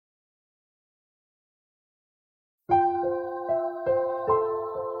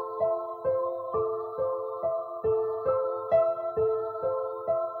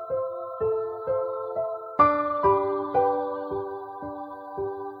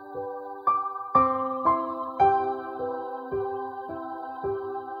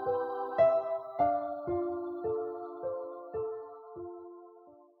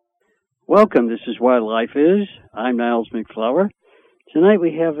Welcome. This is What Life Is. I'm Niles MacFlouer. Tonight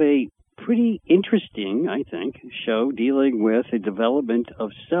we have a pretty interesting, I think, show dealing with the development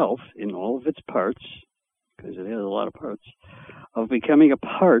of self in all of its parts, because it has a lot of parts, of becoming a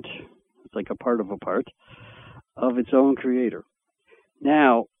part, it's like a part, of its own creator.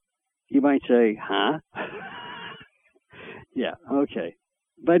 Now, you might say, huh? Yeah, okay.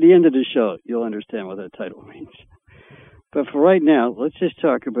 By the end of the show, you'll understand what that title means. But for right now, let's just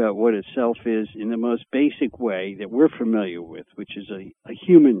talk about what a self is in the most basic way that we're familiar with, which is a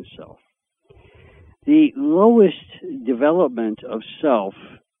human self. The lowest development of self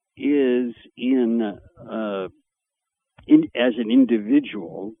is as an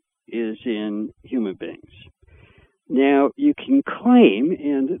individual, is in human beings. Now, you can claim,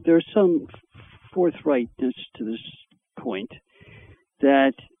 and there's some forthrightness to this point,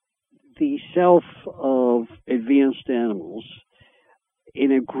 that the self of advanced animals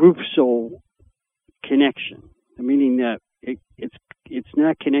in a group soul connection, meaning that it's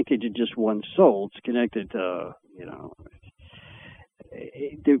not connected to just one soul. It's connected to the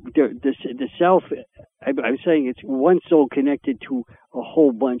self. I'm saying it's one soul connected to a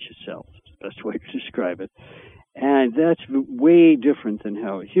whole bunch of cells. Is the best way to describe it, and that's way different than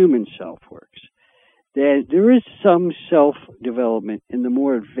how a human self works. That there is some self-development in the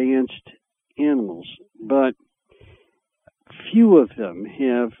more advanced animals, but few of them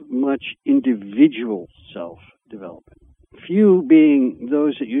have much individual self-development. Few being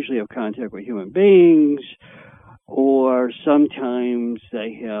those that usually have contact with human beings, or sometimes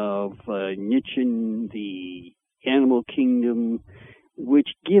they have a niche in the animal kingdom,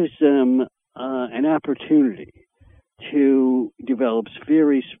 which gives them an opportunity to develop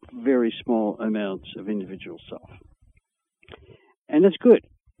very, very small amounts of individual self. And that's good,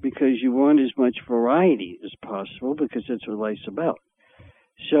 because you want as much variety as possible, because that's what life's about.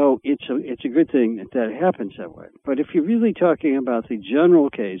 So it's a good thing that happens that way. But if you're really talking about the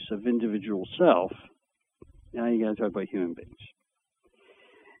general case of individual self, now you got to talk about human beings.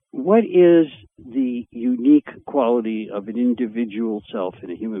 What is the unique quality of an individual self in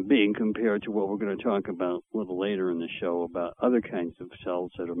a human being compared to what we're going to talk about a little later in the show about other kinds of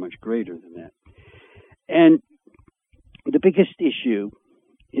selves that are much greater than that? And the biggest issue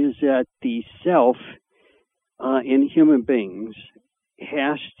is that the self in human beings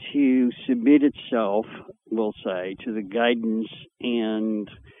has to submit itself, we'll say, to the guidance and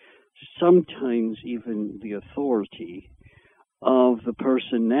sometimes even the authority of the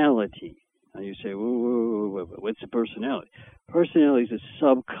personality. Now you say, what's the personality? Personality is a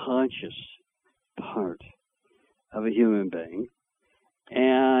subconscious part of a human being,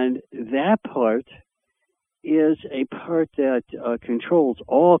 and that part is a part that controls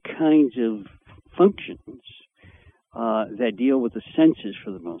all kinds of functions that deal with the senses for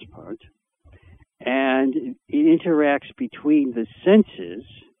the most part, and it interacts between the senses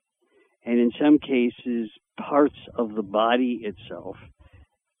and in some cases parts of the body itself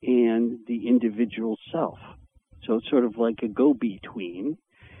and the individual self. So it's sort of like a go-between.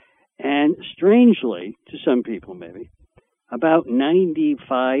 And strangely, to some people maybe, about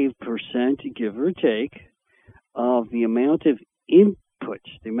 95%, give or take, of the amount of input,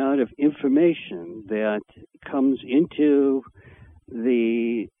 the amount of information that comes into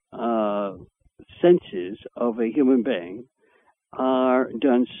the senses of a human being are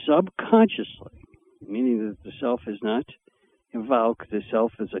done subconsciously, meaning that the self is not involved. The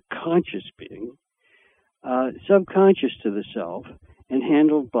self is a conscious being, subconscious to the self, and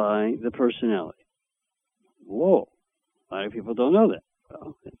handled by the personality. Whoa, a lot of people don't know that.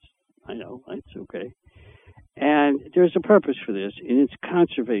 Well, I know, it's okay. And there's a purpose for this, and it's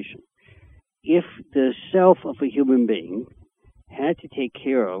conservation. If the self of a human being had to take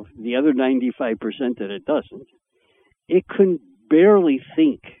care of the other 95% that it doesn't, it couldn't barely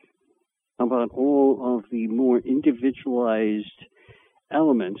think about all of the more individualized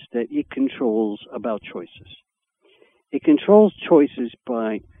elements that it controls about choices. It controls choices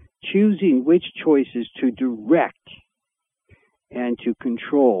by choosing which choices to direct and to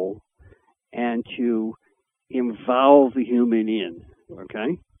control and to involve the human in,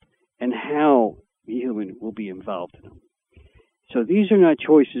 okay? And how the human will be involved in them. So these are not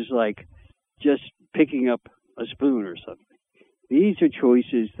choices like just picking up a spoon or something. These are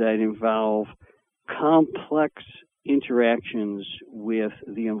choices that involve complex interactions with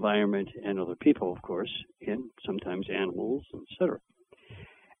the environment and other people, of course, and sometimes animals, etc.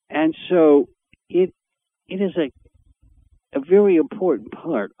 And so it is a very important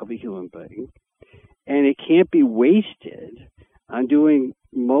part of a human being, and it can't be wasted on doing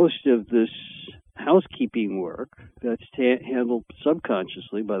most of this housekeeping work that's handled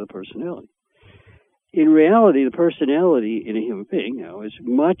subconsciously by the personality. In reality, the personality in a human being now is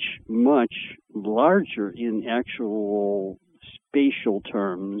much, much larger in actual spatial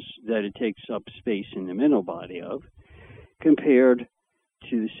terms that it takes up space in the mental body of compared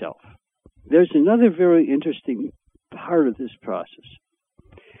to the self. There's another very interesting part of this process,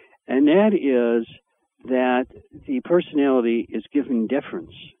 and that is that the personality is given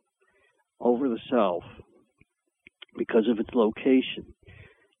deference over the self because of its location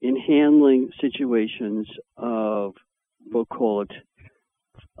in handling situations of, we'll call it,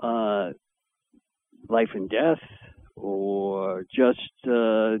 life and death, or just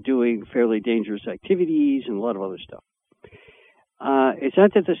doing fairly dangerous activities and a lot of other stuff. It's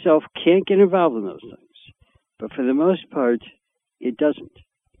not that the self can't get involved in those things, but for the most part, it doesn't.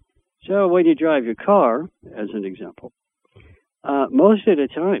 So when you drive your car, as an example, most of the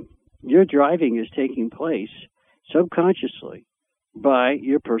time, your driving is taking place subconsciously by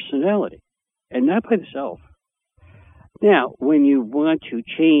your personality and not by the self. Now, when you want to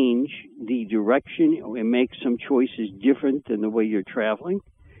change the direction and make some choices different than the way you're traveling,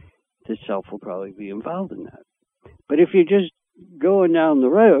 the self will probably be involved in that. But if you're just going down the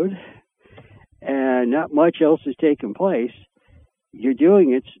road and not much else is taking place, you're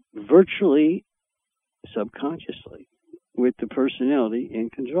doing it virtually subconsciously with the personality in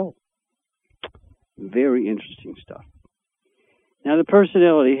control. Very interesting stuff. Now, the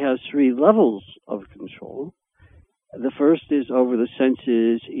personality has 3 levels of control. The first is over the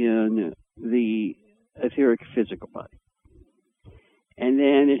senses in the etheric physical body. And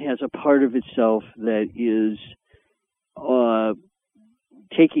then it has a part of itself that is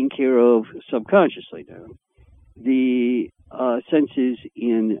taking care of subconsciously now the senses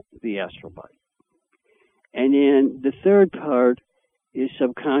in the astral body. And then the third part is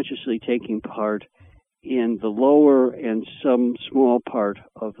subconsciously taking part in the lower and some small part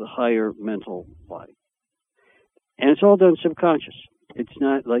of the higher mental body. And it's all done subconscious. It's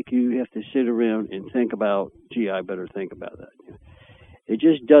not like you have to sit around and think about, gee, I better think about that. It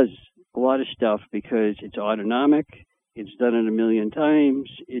just does a lot of stuff because it's autonomic. It's done it a million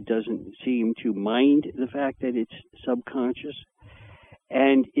times. It doesn't seem to mind the fact that it's subconscious.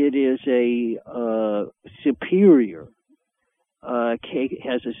 And it is a superior,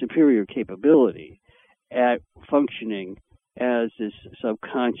 has a superior capability at functioning as this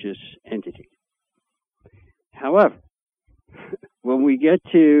subconscious entity. However, when we get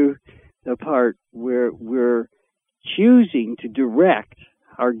to the part where we're choosing to direct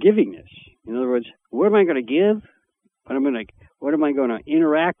our givingness, in other words, what am I going to give? What am I going to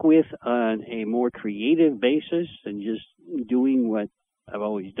interact with on a more creative basis than just doing what I've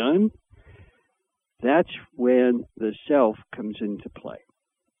always done? That's when the self comes into play.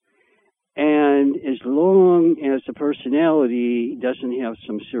 And as long as the personality doesn't have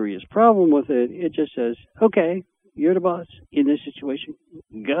some serious problem with it, it just says, okay, you're the boss in this situation.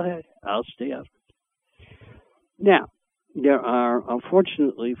 Go ahead. I'll stay out of it. Now, there are,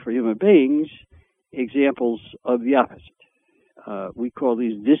 unfortunately for human beings, examples of the opposite. We call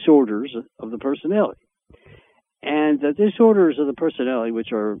these disorders of the personality. And the disorders of the personality,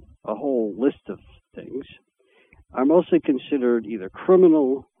 which are a whole list of things, are mostly considered either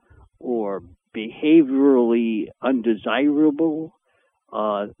criminal or behaviorally undesirable,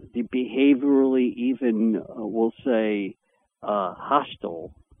 the behaviorally even, we'll say,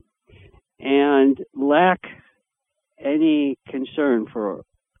 hostile, and lack any concern for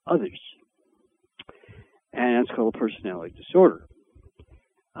others. And that's called a personality disorder.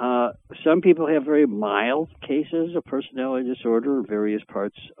 Some people have very mild cases of personality disorder in various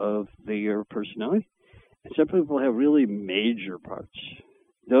parts of their personality. And some people have really major parts.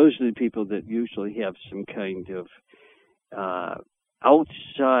 Those are the people that usually have some kind of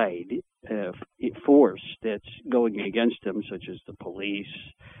outside force that's going against them, such as the police,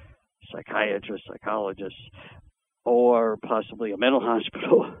 psychiatrists, psychologists, or possibly a mental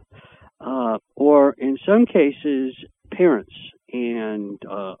hospital, or in some cases, parents and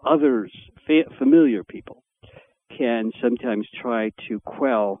others, familiar people, can sometimes try to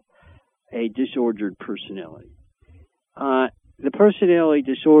quell a disordered personality. The personality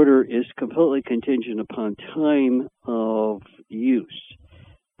disorder is completely contingent upon time of use.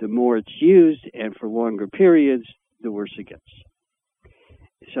 The more it's used and for longer periods, the worse it gets.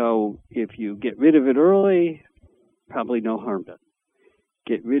 So if you get rid of it early, probably no harm done.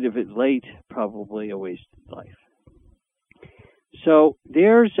 Get rid of it late, probably a wasted life. So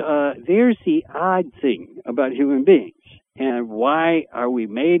there's the odd thing about human beings, and why are we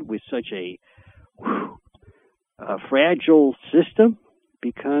made with such a fragile system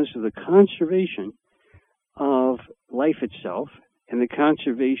because of the conservation of life itself and the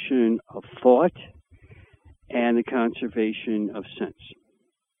conservation of thought and the conservation of sense.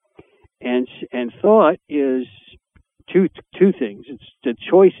 And thought is two things. It's the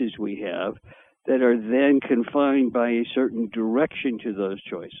choices we have that are then confined by a certain direction to those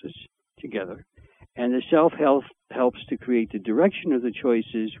choices together. And the self helps to create the direction of the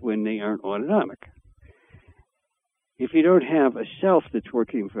choices when they aren't autonomic. If you don't have a self that's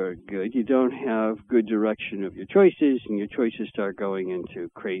working very good, you don't have good direction of your choices, and your choices start going into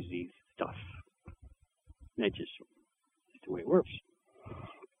crazy stuff. That's just the way it works.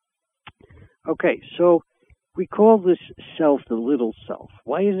 Okay, so we call this self the little self.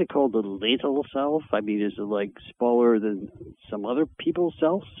 Why is it called the little self? I mean, is it like smaller than some other people's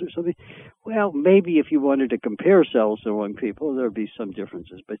selves or something? Well, maybe if you wanted to compare selves among people, there would be some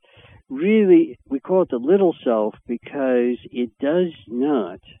differences. But really, we call it the little self because it does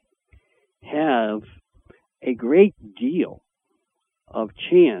not have a great deal of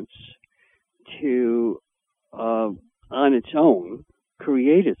chance to, on its own,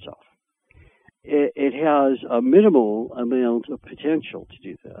 create itself. It has a minimal amount of potential to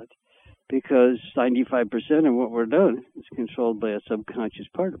do that because 95% of what we're doing is controlled by a subconscious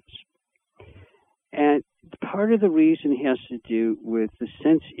part of us. And part of the reason has to do with the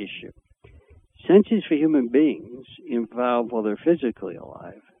sense issue. Senses for human beings involve, while they're physically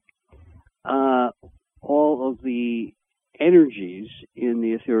alive, all of the energies in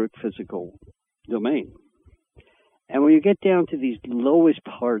the etheric physical domain. And when you get down to these lowest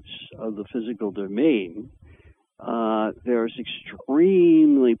parts of the physical domain, there's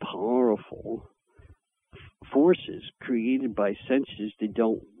extremely powerful forces created by senses that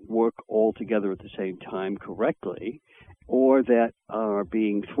don't work all together at the same time correctly, or that are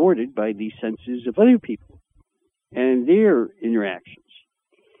being thwarted by the senses of other people and their interactions.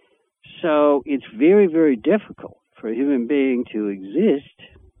 So it's very, very difficult for a human being to exist,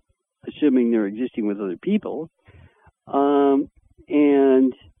 assuming they're existing with other people,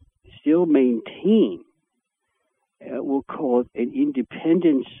 and still maintain, we'll call it an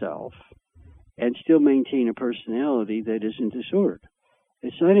independent self, and still maintain a personality that isn't disordered.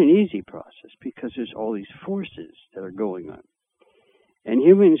 It's not an easy process because there's all these forces that are going on. And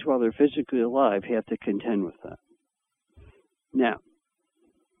humans, while they're physically alive, have to contend with that. Now,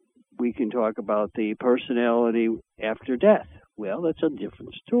 we can talk about the personality after death. Well, that's a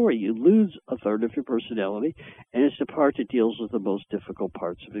different story. You lose a third of your personality, and it's the part that deals with the most difficult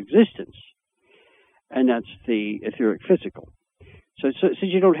parts of existence. And that's the etheric physical. So since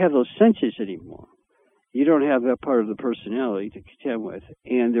you don't have those senses anymore, you don't have that part of the personality to contend with,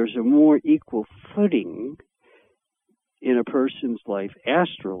 and there's a more equal footing in a person's life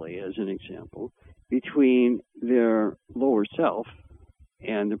astrally, as an example, between their lower self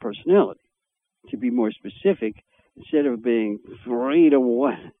and their personality. To be more specific, instead of being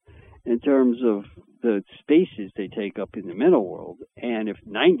 3-to-1 in terms of the spaces they take up in the mental world, and if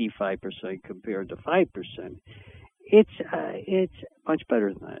 95% compared to 5%, it's much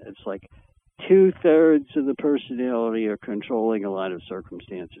better than that. It's like 2/3 of the personality are controlling a lot of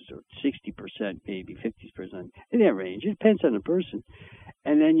circumstances, or 60%, maybe 50%, in that range. It depends on the person.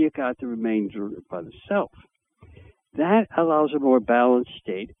 And then you got the remainder by the self. That allows a more balanced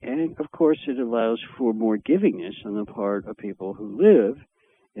state, and of course it allows for more givingness on the part of people who live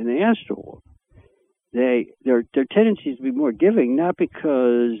in the astral world. Their tendency is to be more giving, not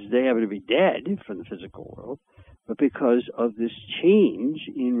because they happen to be dead from the physical world, but because of this change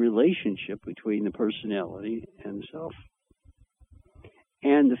in relationship between the personality and the self,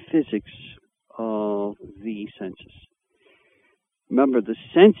 and the physics of the senses. Remember, the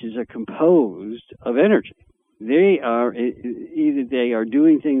senses are composed of energy. They are either they are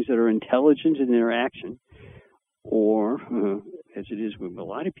doing things that are intelligent in their action, or, as it is with a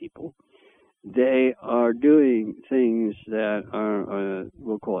lot of people, they are doing things that are,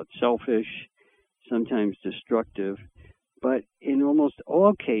 we'll call it selfish, sometimes destructive, but in almost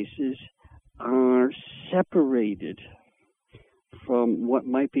all cases are separated from what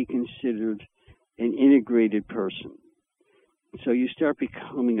might be considered an integrated person. So you start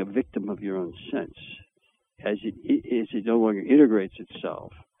becoming a victim of your own sense as it no longer integrates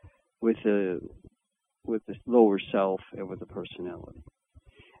itself with the lower self and with the personality.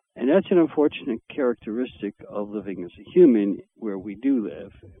 And that's an unfortunate characteristic of living as a human, where we do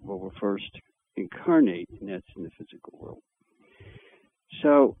live, where we're first incarnate, and that's in the physical world.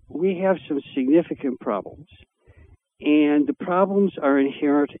 So we have some significant problems, and the problems are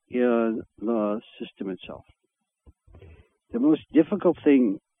inherent in the system itself. The most difficult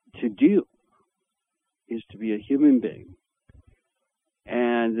thing to do is to be a human being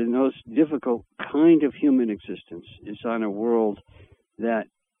And the most difficult kind of human existence is on a world that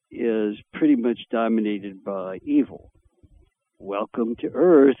is pretty much dominated by evil. Welcome to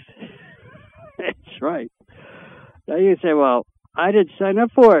Earth. That's right. Now you say, well, I didn't sign up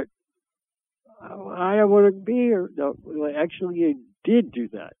for it. I don't want to be here. No, well, actually, you did do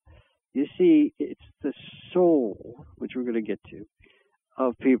that. You see, it's the soul, which we're going to get to,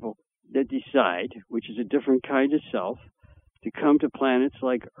 of people that decide, which is a different kind of self, to come to planets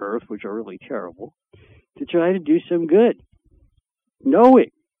like Earth, which are really terrible, to try to do some good, knowing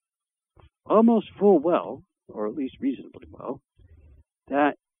almost full well, or at least reasonably well,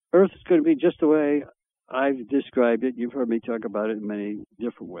 that Earth is going to be just the way I've described it. You've heard me talk about it in many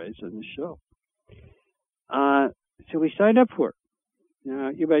different ways on the show. So we signed up for it. Now,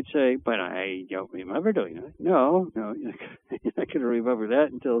 you might say, but I don't remember doing that. No, you're not going to remember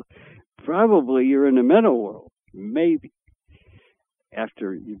that until probably you're in the mental world. Maybe.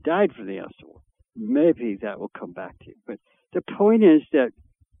 After you died for the astral world. Maybe that will come back to you. But the point is that,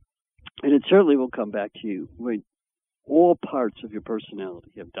 and it certainly will come back to you when all parts of your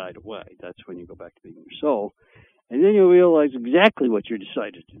personality have died away. That's when you go back to being your soul. And then you'll realize exactly what you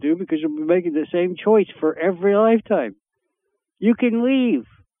decided to do because you'll be making the same choice for every lifetime. You can leave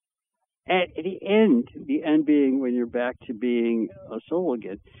at the end being when you're back to being a soul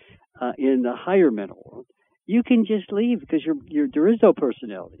again, in the higher mental world. You can just leave because there is no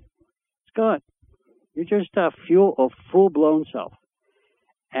personality. It's gone. You're just a full-blown self.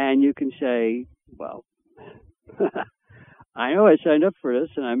 And you can say, well, I know I signed up for this,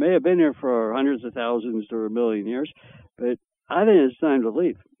 and I may have been here for hundreds of thousands or a million years, but I think it's time to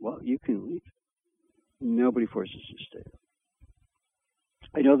leave. Well, you can leave. Nobody forces you to stay.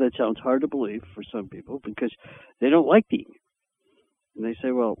 I know that sounds hard to believe for some people because they don't like being here. And they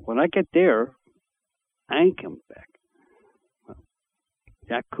say, well, when I get there, I ain't coming back. Well,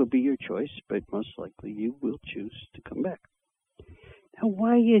 that could be your choice, but most likely you will choose to come back. Now,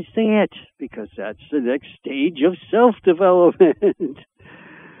 why is that? Because that's the next stage of self-development.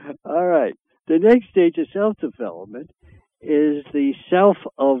 All right. The next stage of self-development is the self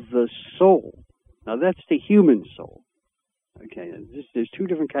of the soul. Now, that's the human soul. Okay, there's two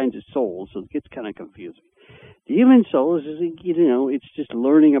different kinds of souls, so it gets kind of confusing. The human soul is, it's just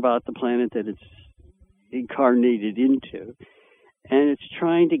learning about the planet that it's incarnated into, and it's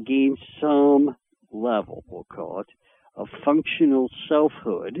trying to gain some level, we'll call it, of functional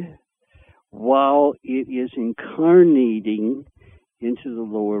selfhood while it is incarnating into the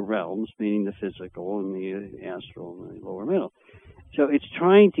lower realms, meaning the physical and the astral and the lower mental. So it's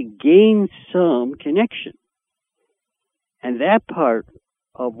trying to gain some connection. And that part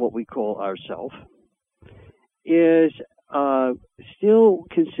of what we call ourself is still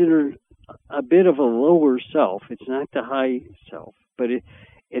considered a bit of a lower self. It's not the high self, but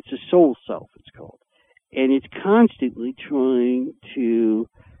it's a soul self, it's called. And it's constantly trying to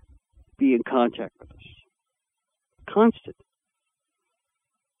be in contact with us. Constant.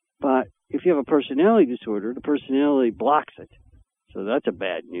 But if you have a personality disorder, the personality blocks it. So that's a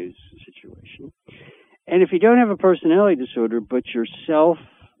bad news situation. And if you don't have a personality disorder, but your self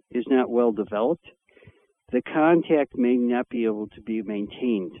is not well developed, the contact may not be able to be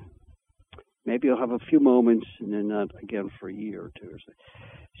maintained. Maybe you'll have a few moments and then not again for a year or two or so.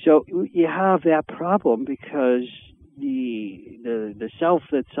 So you have that problem because the self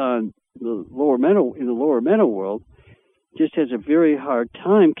that's on the lower mental in the lower mental world just has a very hard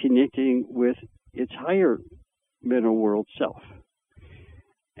time connecting with its higher mental world self.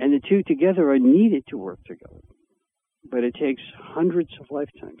 And the two together are needed to work together. But it takes hundreds of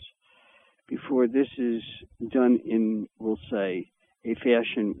lifetimes before this is done in, we'll say, a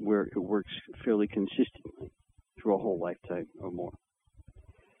fashion where it works fairly consistently through a whole lifetime or more.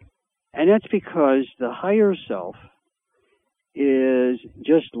 And that's because the higher self is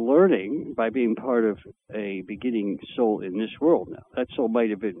just learning by being part of a beginning soul in this world now. That soul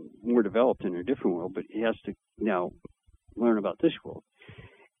might have been more developed in a different world, but it has to now learn about this world.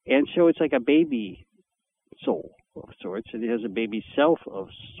 And so it's like a baby soul of sorts, and it has a baby self of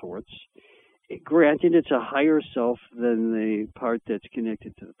sorts. Granted, it's a higher self than the part that's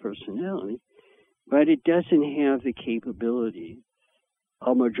connected to the personality, but it doesn't have the capability,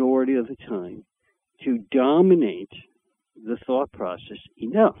 a majority of the time, to dominate the thought process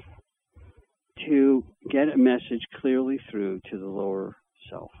enough to get a message clearly through to the lower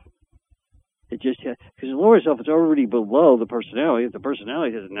self. It just has, because the lower self is already below the personality. If the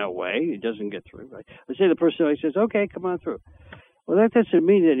personality has no way, it doesn't get through. Right? Let's say the personality says, "Okay, come on through." Well, that doesn't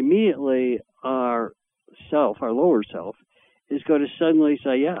mean that immediately our self, our lower self, is going to suddenly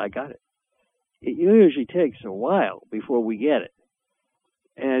say, "Yeah, I got it." It usually takes a while before we get it.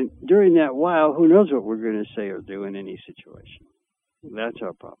 And during that while, who knows what we're going to say or do in any situation. That's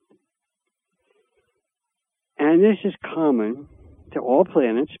our problem. And this is common to all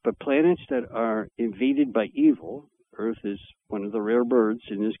planets, but planets that are invaded by evil, Earth is one of the rare birds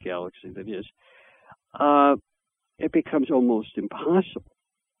in this galaxy that is, it becomes almost impossible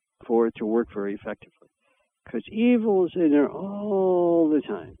for it to work very effectively. Because evil is in there all the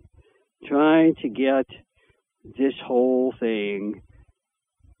time, trying to get this whole thing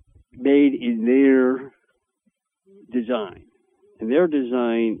made in their design. And their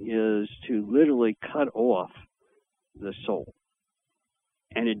design is to literally cut off the soul.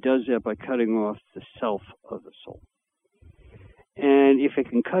 And it does that by cutting off the self of the soul. And if it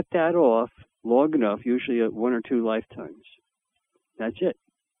can cut that off long enough, usually at 1 or 2 lifetimes, that's it.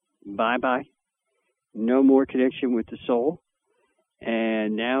 Bye-bye. No more connection with the soul.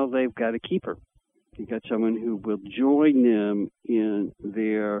 And now they've got a keeper. You've got someone who will join them in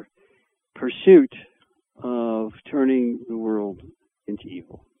their pursuit of turning the world into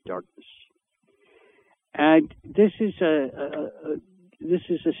evil, darkness. And this is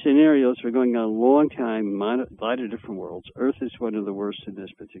a scenario that's been going on a long time, a lot of different worlds. Earth is one of the worst in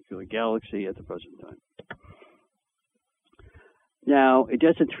this particular galaxy at the present time. Now, it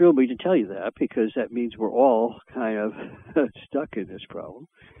doesn't thrill me to tell you that, because that means we're all kind of stuck in this problem.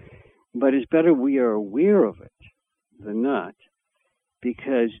 But it's better we are aware of it than not,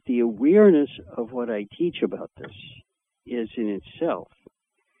 because the awareness of what I teach about this is in itself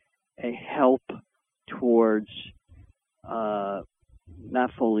a help towards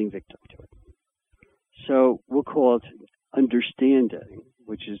not falling victim to it. So we'll call it understanding,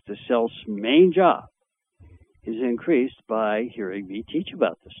 which is the self's main job, is increased by hearing me teach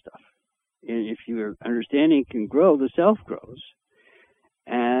about this stuff. And if your understanding can grow, the self grows.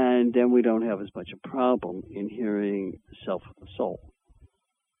 And then we don't have as much a problem in hearing the self of the soul.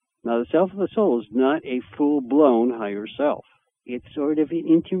 Now, the self of the soul is not a full-blown higher self. It's sort of an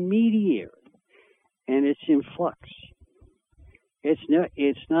intermediary, and it's in flux.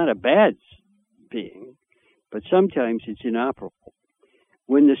 It's not a bad being, but sometimes it's inoperable.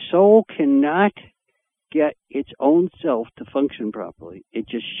 When the soul cannot get its own self to function properly, it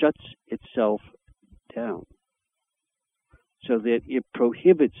just shuts itself down, so that it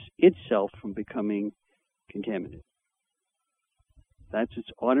prohibits itself from becoming contaminated. That's its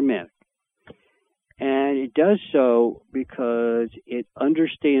automatic. And it does so because it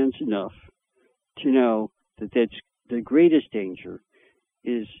understands enough to know that that's the greatest danger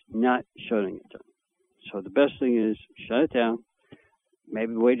is not shutting it down. So the best thing is shut it down,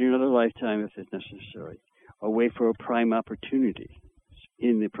 maybe wait another lifetime if it's necessary, or wait for a prime opportunity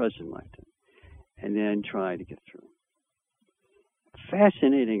in the present lifetime, and then try to get through.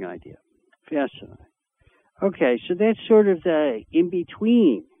 Fascinating idea. Fascinating. Okay, so that's sort of the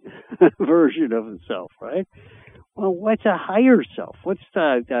in-between version of the self, right? Well, what's a higher self? What's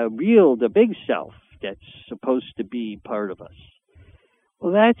the big self that's supposed to be part of us?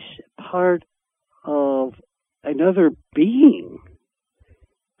 Well, that's part of another being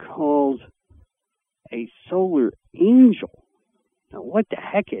called a solar angel. Now, what the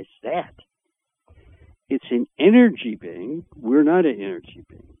heck is that? It's an energy being. We're not an energy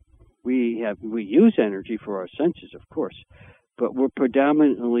being. We use energy for our senses, of course, but we're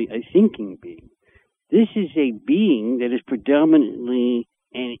predominantly a thinking being. This is a being that is predominantly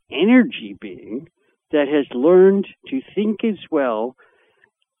an energy being that has learned to think as well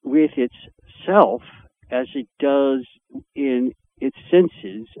with its self as it does in its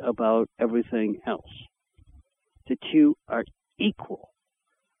senses about everything else. The two are equal.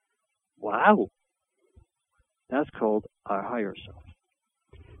 Wow. That's called our higher self.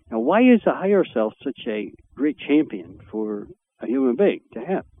 Now, why is the higher self such a great champion for a human being to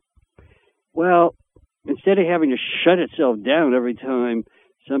have? Well, instead of having to shut itself down every time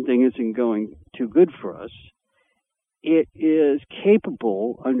something isn't going too good for us, it is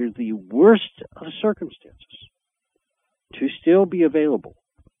capable, under the worst of circumstances, to still be available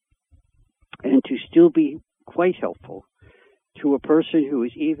and to still be quite helpful to a person who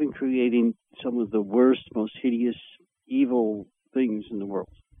is even creating some of the worst, most hideous, evil things in the world.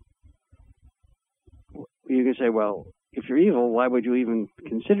 You can say, well, if you're evil, why would you even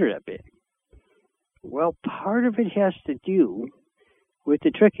consider that being? Well, part of it has to do with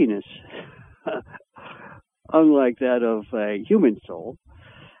the trickiness, unlike that of a human soul,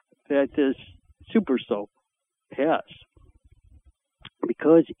 that this super soul has.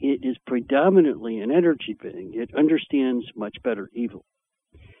 Because it is predominantly an energy being, it understands much better evil.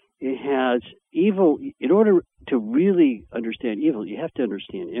 It has evil. In order to really understand evil, you have to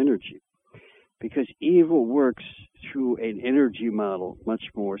understand energy. Because evil works through an energy model much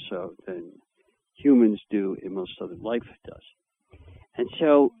more so than humans do and most other life does. And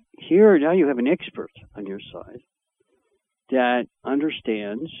so here now you have an expert on your side that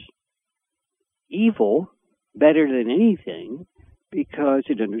understands evil better than anything because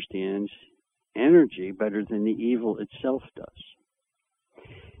it understands energy better than the evil itself does.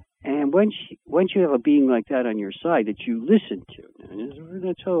 And once you have a being like that on your side that you listen to, and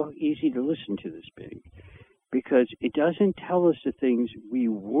it's so easy to listen to this being, because it doesn't tell us the things we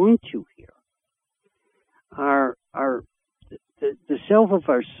want to hear. The self of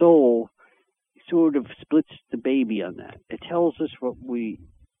our soul sort of splits the baby on that. It tells us what we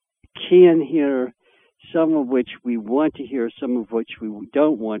can hear, some of which we want to hear, some of which we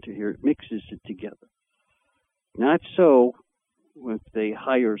don't want to hear. It mixes it together. Not so with the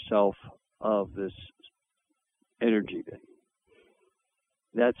higher self of this energy being.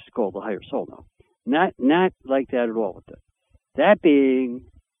 That's called the higher soul now. Not like that at all with that. That being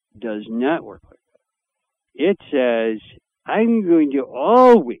does not work like that. It says, I'm going to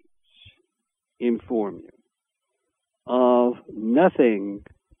always inform you of nothing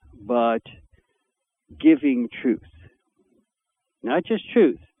but giving truth. Not just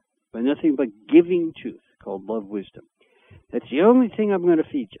truth, but nothing but giving truth, called love wisdom. That's the only thing I'm going to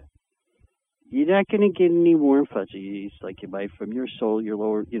feed you. You're not going to get any warm fuzzies like you might from your soul, your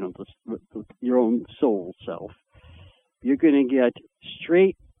lower, your own soul self. You're going to get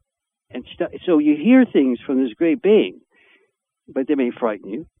straight and so you hear things from this great being, but they may frighten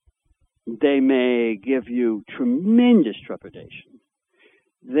you. They may give you tremendous trepidation.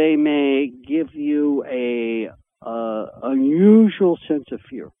 They may give you a unusual sense of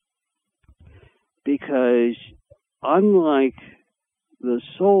fear, because unlike the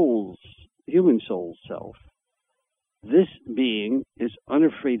human soul self, this being is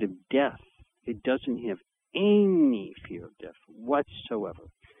unafraid of death. It doesn't have any fear of death whatsoever.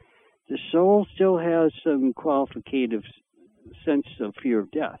 The soul still has some qualificative sense of fear of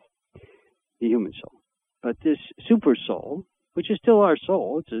death, the human soul. But this super soul, which is still our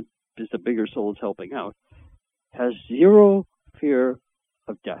soul, it's just a bigger soul it's helping out, has zero fear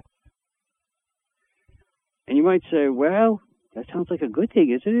of death. And you might say, well, that sounds like a good thing,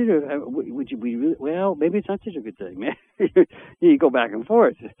 isn't it? Or would you be really, well, maybe it's not such a good thing, man. You go back and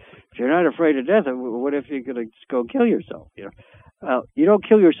forth. If you're not afraid of death, what if you're going to just go kill yourself? Well, you don't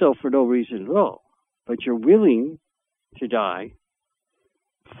kill yourself for no reason at all, but you're willing to die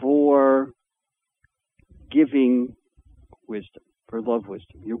for giving wisdom, for love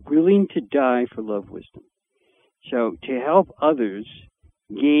wisdom. You're willing to die for love wisdom. So to help others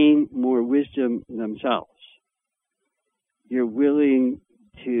gain more wisdom themselves, you're willing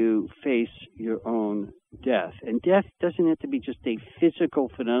to face your own death. And death doesn't have to be just a physical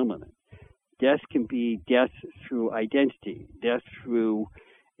phenomenon. Death can be death through identity, death through,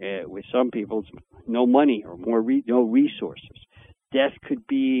 with some people, no money or no resources. Death could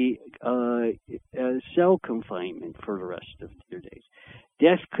be cell confinement for the rest of your days.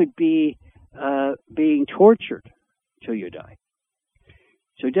 Death could be being tortured till you die.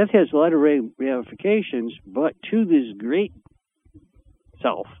 So death has a lot of ramifications, but to this great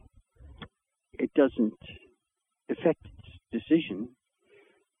self, it doesn't affect its decision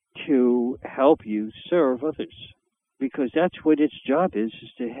to help you serve others, because that's what its job is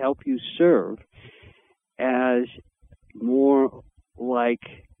to help you serve as more like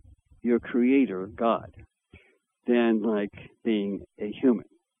your creator, God, than like being a human.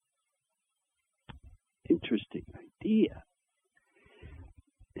 Interesting idea.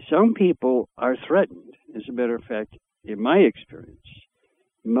 Some people are threatened. As a matter of fact, in my experience,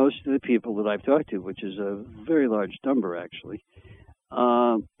 most of the people that I've talked to, which is a very large number actually,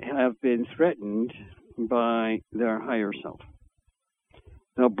 have been threatened by their higher self.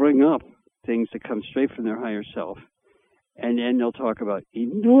 They'll bring up things that come straight from their higher self, and then they'll talk about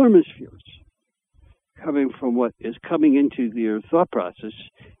enormous fears coming from what is coming into their thought process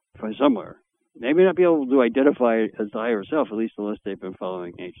from somewhere. They may not be able to identify it as the higher self, at least unless they've been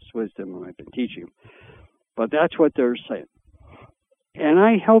following ancient wisdom or I've been teaching them. But that's what they're saying. And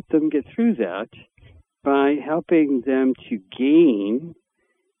I help them get through that by helping them to gain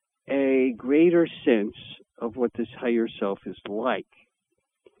a greater sense of what this higher self is like.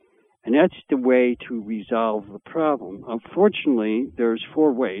 And that's the way to resolve the problem. Unfortunately, there's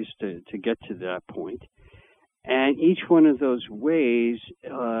 4 ways to get to that point. And each one of those ways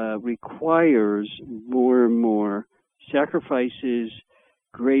requires more and more sacrifices,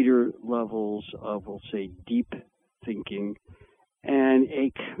 greater levels of, we'll say, deep thinking, and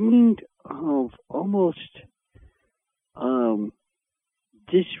a kind of almost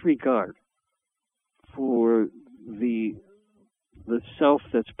disregard for the self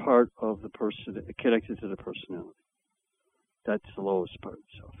that's part of the person, connected to the personality. That's the lowest part of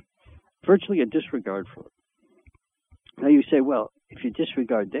the self. Virtually a disregard for it. Now you say, well, if you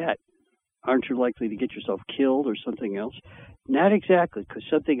disregard that, aren't you likely to get yourself killed or something else? Not exactly, because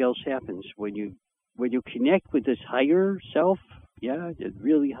something else happens when you connect with this higher self. Yeah, the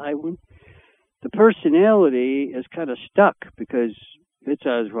really high one. The personality is kind of stuck because it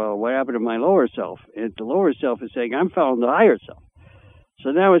says, well, what happened to my lower self? And the lower self is saying, I'm following the higher self. So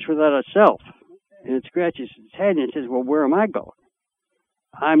now it's without a self. And it scratches its head and it says, well, where am I going?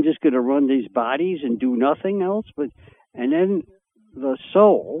 I'm just going to run these bodies and do nothing else. And then the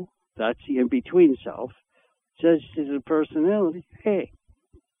soul, that's the in-between self, says to the personality, hey,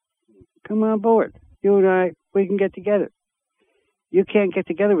 come on board. You and I, we can get together. You can't get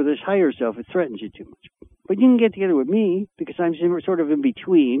together with this higher self. It threatens you too much. But you can get together with me because I'm sort of in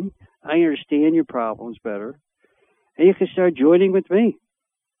between. I understand your problems better. And you can start joining with me.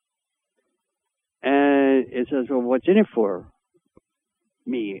 And it says, well, what's in it for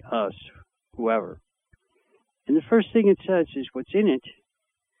me, us, whoever? And the first thing it says is what's in it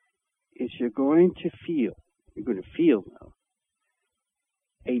is you're going to feel now,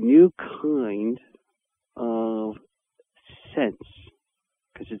 a new kind of sense.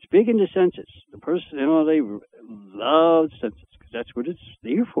 Because it's big into senses. The personality loves senses because that's what it's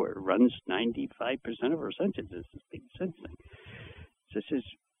there for. It runs 95% of our senses. It's this big sense thing. So it says,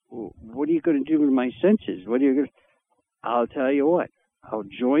 well, what are you going to do with my senses? I'll tell you what. I'll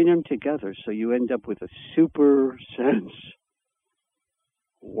join them together so you end up with a super sense.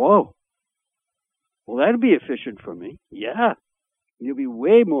 Whoa. Well, that'll be efficient for me. Yeah. You'll be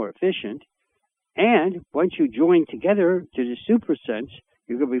way more efficient. And once you join together to the super sense,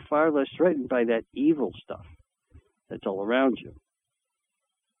 you're going to be far less threatened by that evil stuff that's all around you.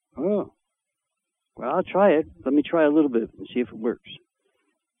 Oh. Well, I'll try it. Let me try a little bit and see if it works.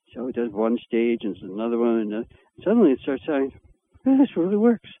 So it does one stage and another one, and suddenly it starts saying, oh, this really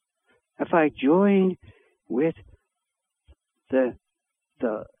works. If I join with the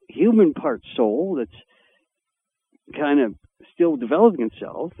human part soul that's kind of still developing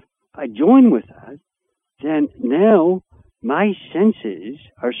itself, if I join with that, then now my senses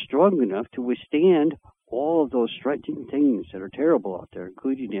are strong enough to withstand all of those threatening things that are terrible out there,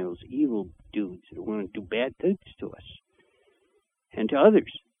 including those evil dudes that want to do bad things to us and to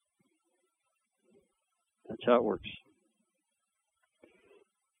others. That's how it works.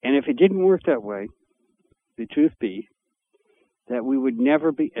 And if it didn't work that way, the truth be that we would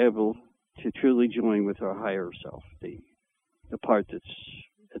never be able to truly join with our higher self, the part that's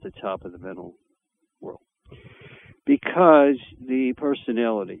at the top of the mental world. Because the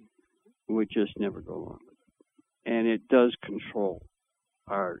personality would just never go along with it. And it does control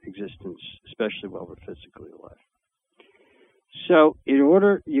our existence, especially while we're physically alive. So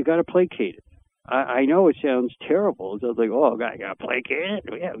you got to placate it. I know it sounds terrible. It's like, oh, I got to placate it.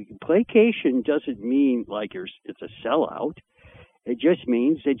 Yeah, placation doesn't mean like it's a sellout. It just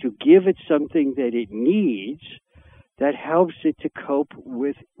means that you give it something that it needs that helps it to cope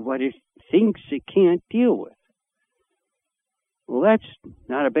with what it thinks it can't deal with. Well, that's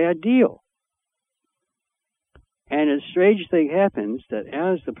not a bad deal. And a strange thing happens that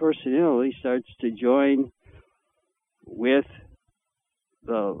as the personality starts to join with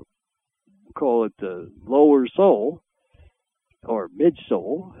call it the lower soul or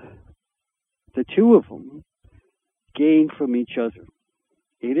mid-soul, the two of them gain from each other.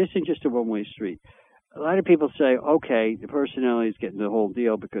 It isn't just a one-way street. A lot of people say, okay, the personality is getting the whole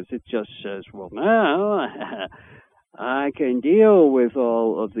deal because it just says, well, now I can deal with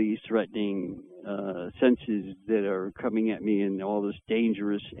all of these threatening senses that are coming at me and all this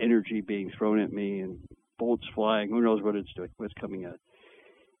dangerous energy being thrown at me and bullets flying. Who knows what it's doing, what's coming at it.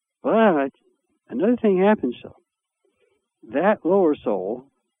 But another thing happens, though. That lower soul,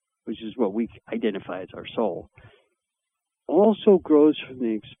 which is what we identify as our soul, also grows from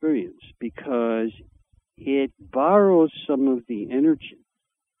the experience because it borrows some of the energy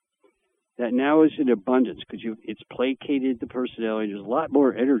that now is in abundance because it's placated the personality. There's a lot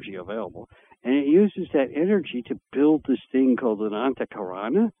more energy available. And it uses that energy to build this thing called an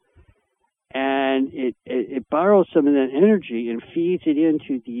antakarana. And it borrows some of that energy and feeds it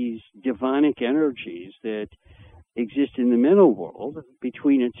into these demonic energies that exist in the mental world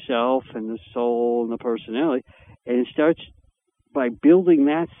between itself and the soul and the personality. And it starts by building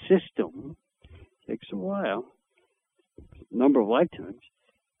that system. It takes a while, a number of lifetimes.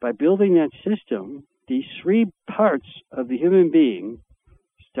 By building that system, these three parts of the human being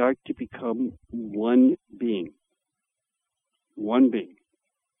start to become one being. One being.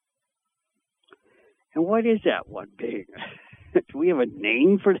 And what is that one being? Do we have a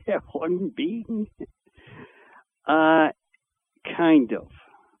name for that one being? Kind of.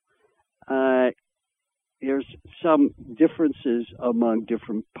 There's some differences among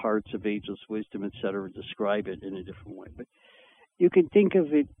different parts of ageless wisdom, etc., describe it in a different way. But you can think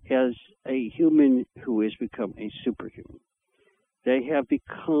of it as a human who has become a superhuman. They have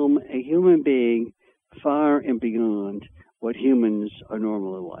become a human being far and beyond what humans are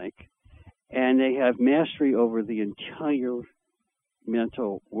normally like. And they have mastery over the entire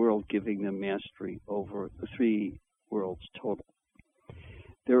mental world, giving them mastery over the three worlds total.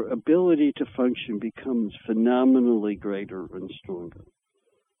 Their ability to function becomes phenomenally greater and stronger.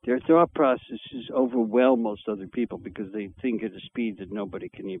 Their thought processes overwhelm most other people because they think at a speed that nobody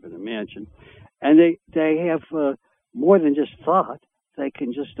can even imagine. And they have more than just thought. They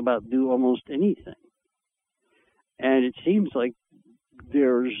can just about do almost anything. And it seems like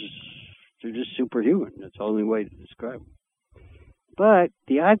they're just superhuman. That's the only way to describe them. But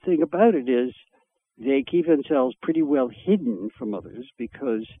the odd thing about it is they keep themselves pretty well hidden from others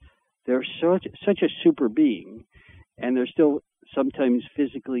because they're such a super being, and they're still sometimes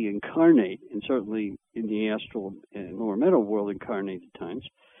physically incarnate, and certainly in the astral and lower mental world incarnate at times.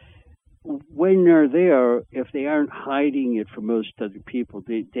 When they're there, if they aren't hiding it from most other people,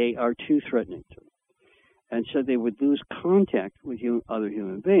 they are too threatening to them. And so they would lose contact with other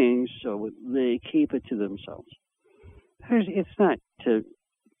human beings, so they keep it to themselves. It's not to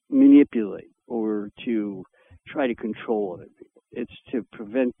manipulate or to try to control other people. It's to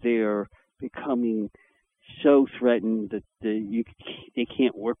prevent their becoming so threatened that they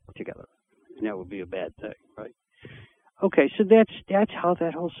can't work together. And that would be a bad thing, right? Okay, so that's how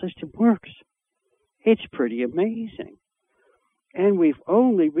that whole system works. It's pretty amazing. And we've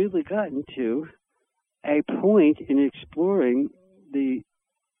only really gotten to a point in exploring the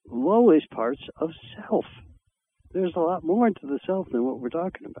lowest parts of self. There's a lot more to the self than what we're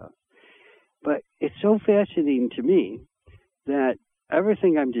talking about. But it's so fascinating to me that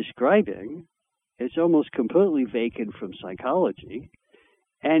everything I'm describing is almost completely vacant from psychology.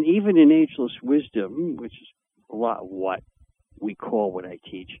 And even in ageless wisdom, which is a lot of what we call what I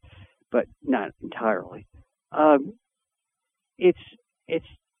teach, but not entirely, it's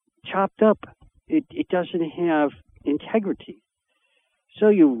chopped up. It doesn't have integrity. So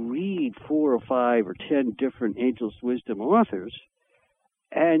you read 4 or 5 or 10 different ageless wisdom authors,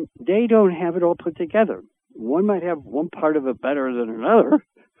 and they don't have it all put together. One might have one part of it better than another,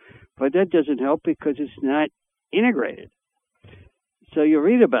 but that doesn't help because it's not integrated. So you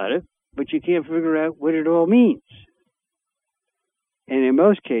read about it, but you can't figure out what it all means. And in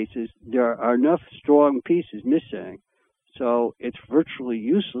most cases, there are enough strong pieces missing, so it's virtually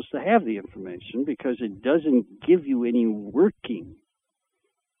useless to have the information because it doesn't give you any working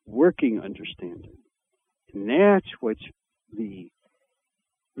understanding. And that's what's at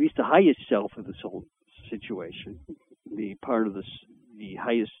least the highest self of the soul situation, the part of the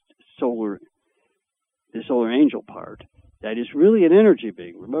highest the solar angel part, that is really an energy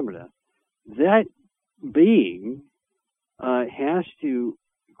being. Remember that. That being has to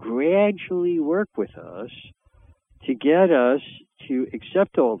gradually work with us to get us to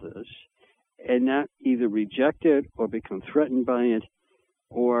accept all this and not either reject it or become threatened by it,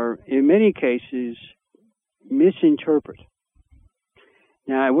 or in many cases, misinterpret.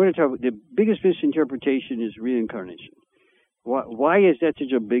 Now, I want to talk about the biggest misinterpretation is reincarnation. Why is that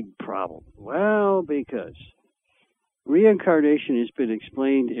such a big problem? Well, because reincarnation has been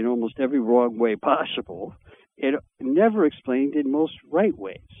explained in almost every wrong way possible. It never explained in most right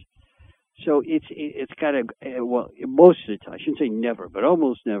ways. So it's got a, well, most of the time, I shouldn't say never, but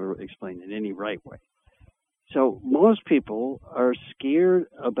almost never explained in any right way. So most people are scared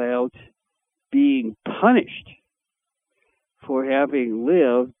about being punished for having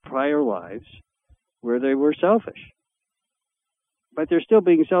lived prior lives where they were selfish. But they're still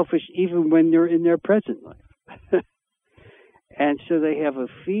being selfish even when they're in their present life. And so they have a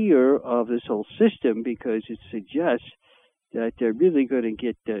fear of this whole system because it suggests that they're really going to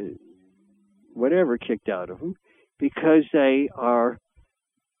get whatever kicked out of them because they are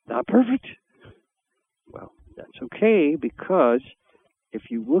not perfect. Well, that's okay, because if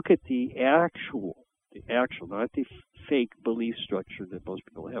you look at the actual, not the fake belief structure that most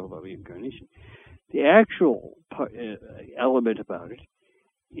people have about reincarnation, the actual element about it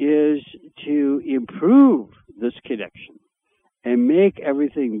is to improve this connection and make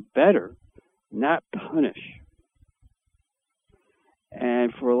everything better, not punish.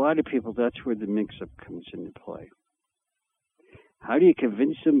 And for a lot of people, that's where the mix-up comes into play. How do you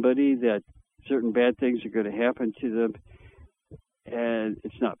convince somebody that certain bad things are going to happen to them and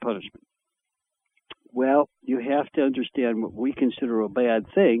it's not punishment? Well, you have to understand what we consider a bad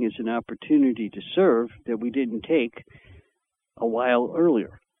thing is an opportunity to serve that we didn't take a while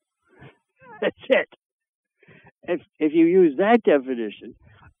earlier. That's it. If you use that definition,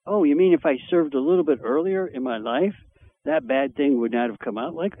 oh, you mean if I served a little bit earlier in my life, that bad thing would not have come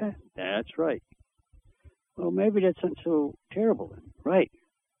out like that? That's right. Well, maybe that's not so terrible then. Right.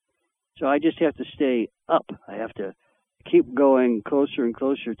 So I just have to stay up. I have to keep going closer and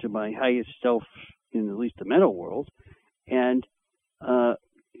closer to my highest self in at least the mental world, and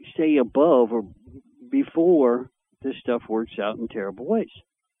stay above or before this stuff works out in terrible ways.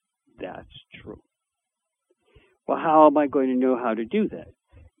 That's true. Well, how am I going to know how to do that?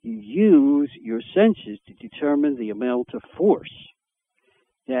 You use your senses to determine the amount of force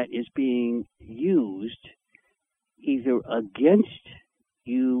that is being used either against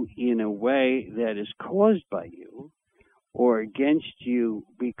you in a way that is caused by you or against you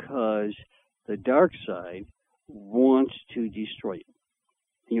because the dark side wants to destroy you.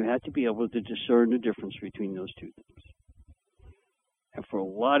 You have to be able to discern the difference between those two things. And for a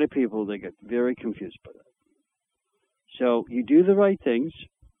lot of people, they get very confused by that. So you do the right things,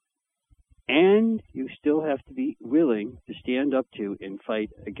 and you still have to be willing to stand up to and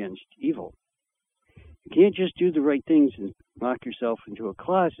fight against evil. You can't just do the right things and lock yourself into a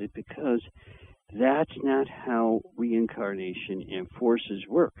closet, because that's not how reincarnation and forces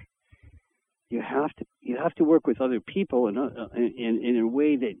work. You have to work with other people in a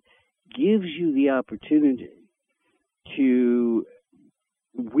way that gives you the opportunity to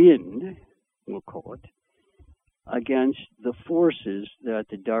win, we'll call it, against the forces that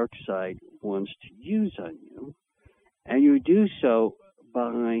the dark side wants to use on you. And you do so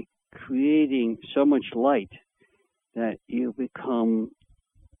by creating so much light that you become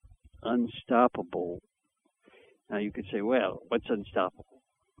unstoppable. Now you could say, well, what's unstoppable?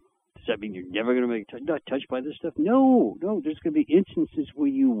 Does that mean you're never going to be not touched by this stuff? No, there's going to be instances where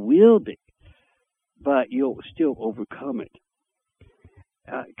you will be, but you'll still overcome it.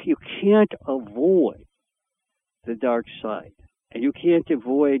 You can't avoid the dark side, and you can't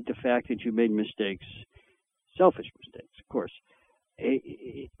avoid the fact that you made mistakes, selfish mistakes, of course,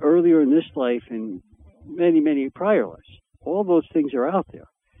 earlier in this life and many, many prior lives. All those things are out there,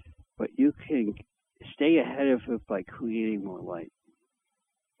 but you can stay ahead of it by creating more light.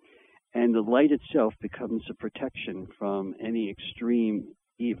 And the light itself becomes a protection from any extreme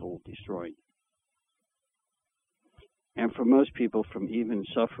evil destroying. And for most people, from even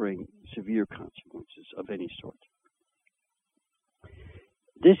suffering severe consequences of any sort.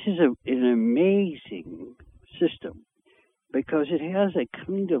 This is an amazing system because it has a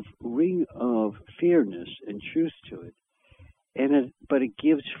kind of ring of fairness and truth to it, but it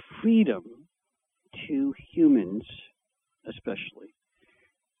gives freedom to humans, especially.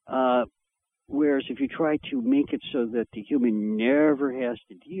 Whereas if you try to make it so that the human never has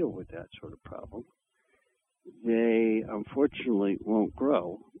to deal with that sort of problem, they unfortunately won't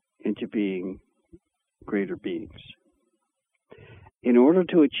grow into being greater beings. In order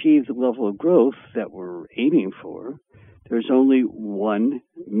to achieve the level of growth that we're aiming for, there's only one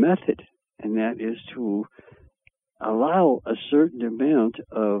method, and that is to allow a certain amount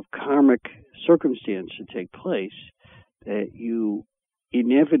of karmic circumstance to take place that you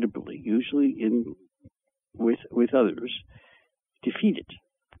inevitably, usually with others, defeat it.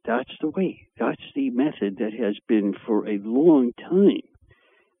 That's the way. That's the method that has been for a long time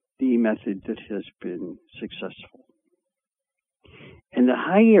the method that has been successful. And the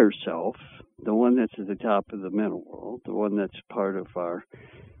higher self, the one that's at the top of the mental world, the one that's part of our,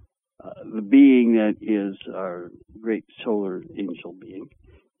 the being that is our great solar angel being,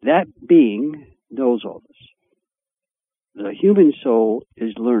 that being knows all this. The human soul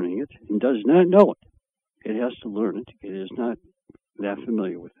is learning it and does not know it. It has to learn it. It is not that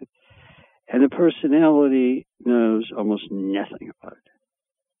familiar with it. And the personality knows almost nothing about it.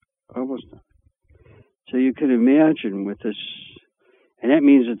 Almost nothing. So you can imagine with this, and that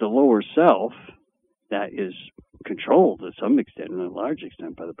means that the lower self, that is controlled to some extent, and a large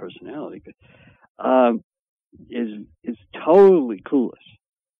extent by the personality, is totally clueless.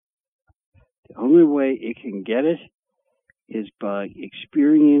 The only way it can get it is by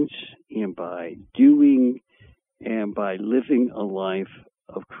experience and by doing and by living a life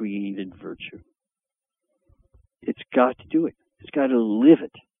of created virtue. It's got to do it. It's got to live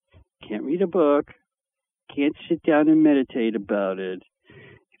it. Can't read a book. Can't sit down and meditate about it.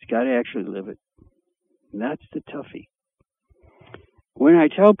 It's got to actually live it. And that's the toughie. When I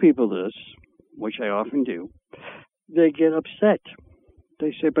tell people this, which I often do, they get upset.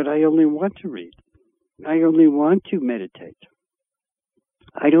 They say, but I only want to read. I only want to meditate.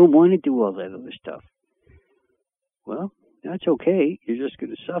 I don't want to do all that other stuff. well, that's okay. You're just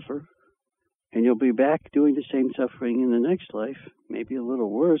going to suffer. And you'll be back doing the same suffering in the next life, maybe a little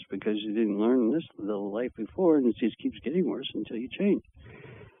worse because you didn't learn this little life before, and it just keeps getting worse until you change.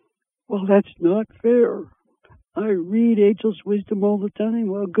 Well, that's not fair. I read Angel's Wisdom all the time.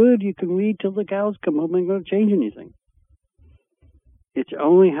 Well, good. You can read till the cows come home and don't change anything. It's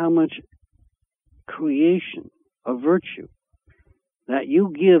only how much creation of virtue that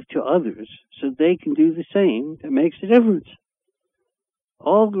you give to others so they can do the same that makes a difference.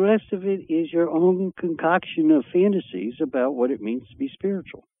 All the rest of it is your own concoction of fantasies about what it means to be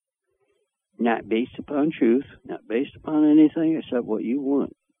spiritual. Not based upon truth, not based upon anything except what you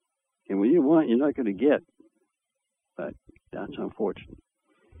want. And what you want, you're not going to get. But that's unfortunate.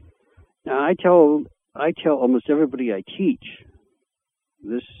 Now, I tell almost everybody I teach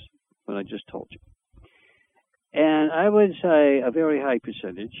this, what I just told you. And I would say a very high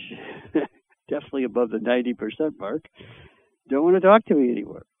percentage, definitely above the 90% mark, don't want to talk to me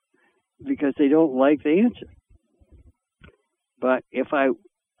anymore because they don't like the answer. But if I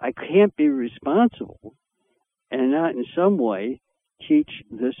can't be responsible and not in some way teach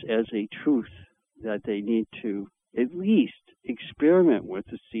this as a truth that they need to at least experiment with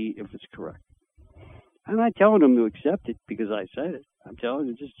to see if it's correct. I'm not telling them to accept it because I said it. I'm telling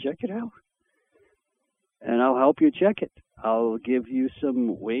them to just check it out. And I'll help you check it. I'll give you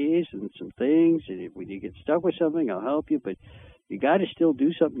some ways and some things. And when you get stuck with something, I'll help you. But you got to still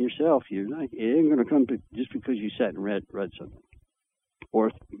do something yourself. It ain't going to come just because you sat and read something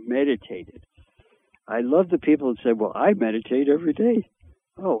or meditated. I love the people that say, well, I meditate every day.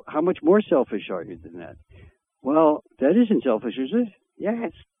 Oh, how much more selfish are you than that? Well, that isn't selfish, is it? Yeah,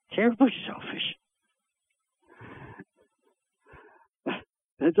 it's terribly selfish.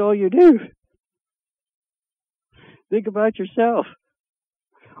 That's all you do. Think about yourself.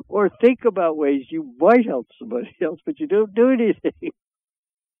 Or think about ways you might help somebody else, but you don't do anything.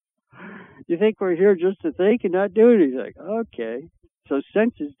 You think we're here just to think and not do anything. Okay. So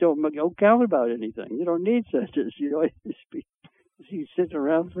senses don't count about anything. You don't need senses. You don't just be sitting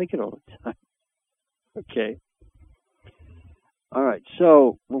around thinking all the time. Okay. All right.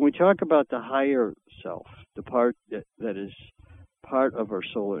 So when we talk about the higher self, the part that is part of our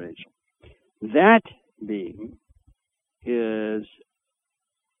solar angel, that being is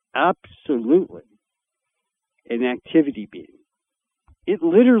absolutely an activity being. It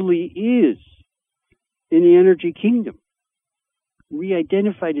literally is in the energy kingdom. We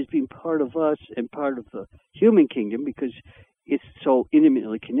identify it as being part of us and part of the human kingdom because it's so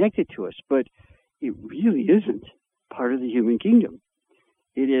intimately connected to us, but it really isn't part of the human kingdom.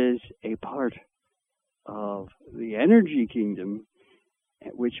 It is a part of the energy kingdom,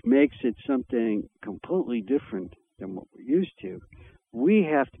 which makes it something completely different than what we're used to. We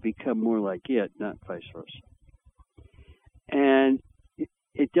have to become more like it, not vice versa. And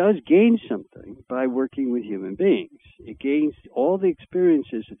it does gain something by working with human beings. It gains all the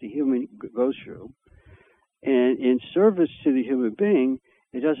experiences that the human goes through. And in service to the human being,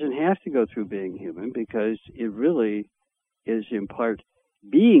 it doesn't have to go through being human because it really is in part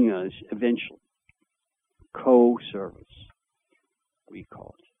being us eventually. Co-service, we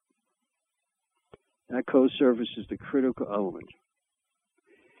call it. That co-service is the critical element.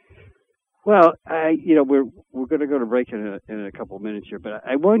 Well, we're going to go to break in a couple of minutes here, but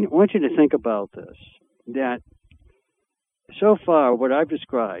I want you to think about this. That so far, what I've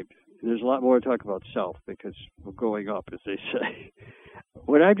described, and there's a lot more to talk about self because we're going up, as they say.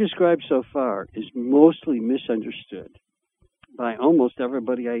 What I've described so far is mostly misunderstood by almost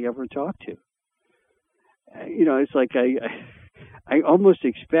everybody I ever talk to. It's like I almost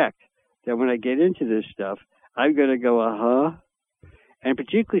expect that when I get into this stuff, I'm going to go, and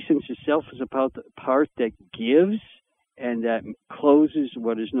particularly since the self is about the part that gives and that closes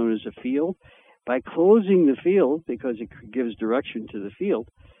what is known as a field. By closing the field, because it gives direction to the field,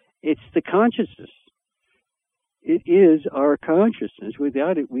 it's the consciousness. It is our consciousness.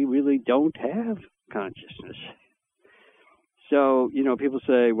 Without it, we really don't have consciousness. So, people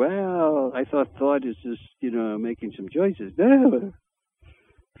say, well, I thought is just, making some choices. No.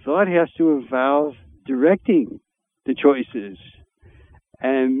 Thought has to involve directing the choices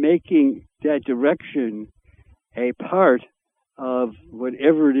and making that direction a part of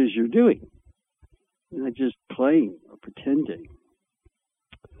whatever it is you're doing. Not just playing or pretending.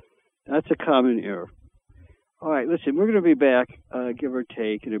 That's a common error. All right, listen, we're going to be back, give or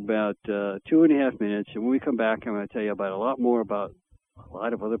take, in about 2.5 minutes. And when we come back, I'm going to tell you about a lot more about a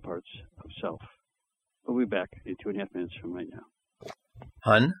lot of other parts of self. We'll be back in 2.5 minutes from right now.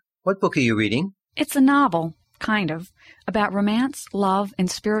 Hun, what book are you reading? It's a novel, kind of, about romance, love, and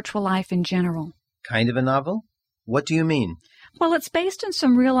spiritual life in general. Kind of a novel? What do you mean? Well, it's based on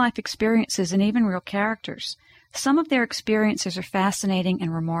some real-life experiences and even real characters. Some of their experiences are fascinating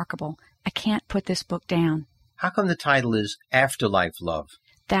and remarkable. I can't put this book down. How come the title is Afterlife Love?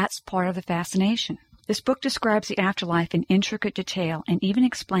 That's part of the fascination. This book describes the afterlife in intricate detail and even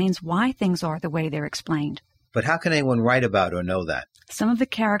explains why things are the way they're explained. But how can anyone write about or know that? Some of the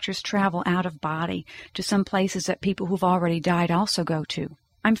characters travel out of body to some places that people who've already died also go to.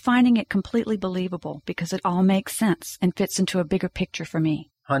 I'm finding it completely believable because it all makes sense and fits into a bigger picture for me.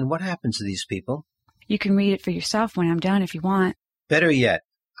 Hon, what happens to these people? You can read it for yourself when I'm done if you want. Better yet,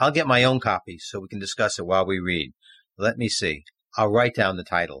 I'll get my own copy so we can discuss it while we read. Let me see. I'll write down the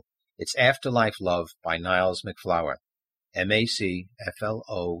title. It's Afterlife Love by Niles MacFlouer.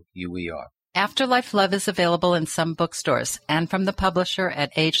 MacFlouer. Afterlife Love is available in some bookstores and from the publisher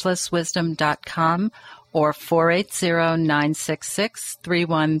at agelesswisdom.com or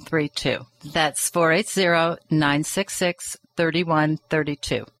 480-966-3132. That's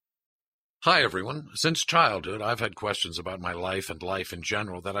 480-966-3132. Hi, everyone. Since childhood, I've had questions about my life and life in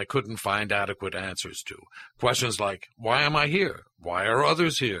general that I couldn't find adequate answers to. Questions like, why am I here? Why are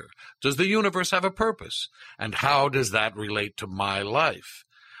others here? Does the universe have a purpose? And how does that relate to my life?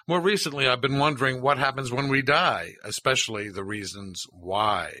 More recently, I've been wondering what happens when we die, especially the reasons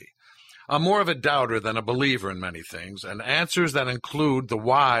why. I'm more of a doubter than a believer in many things, and answers that include the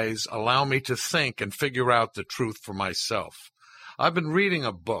whys allow me to think and figure out the truth for myself. I've been reading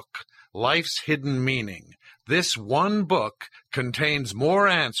a book, Life's Hidden Meaning. This one book contains more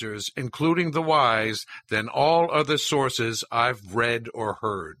answers, including the whys, than all other sources I've read or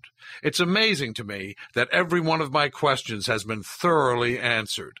heard. It's amazing to me that every one of my questions has been thoroughly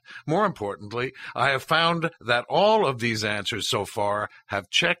answered. More importantly, I have found that all of these answers so far have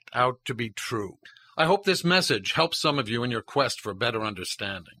checked out to be true. I hope this message helps some of you in your quest for better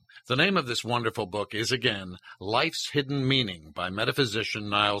understanding. The name of this wonderful book is, again, Life's Hidden Meaning by metaphysician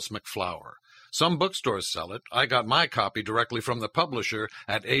Niles MacFlouer. Some bookstores sell it. I got my copy directly from the publisher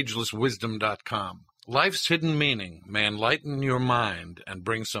at agelesswisdom.com. Life's Hidden Meaning may enlighten your mind and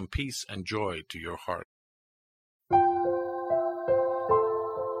bring some peace and joy to your heart.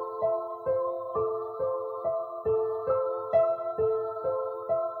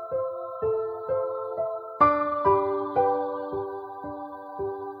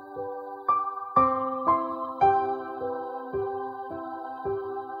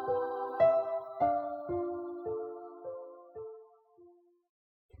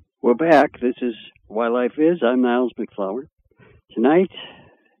 We're back. This is Why Life Is. I'm Niles MacFlouer. Tonight,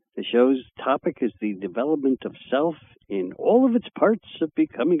 the show's topic is the development of self in all of its parts of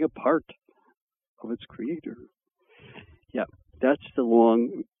becoming a part of its creator. Yeah, that's the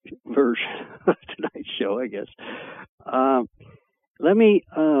long version of tonight's show, I guess. Let me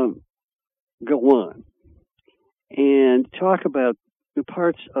go on and talk about the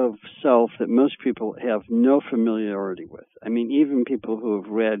parts of self that most people have no familiarity with. I mean, even people who have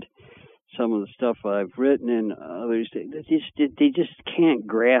read some of the stuff I've written and others, they just can't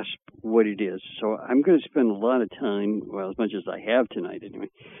grasp what it is. So I'm going to spend a lot of time, well, as much as I have tonight anyway,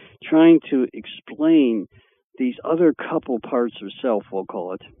 trying to explain these other couple parts of self, we'll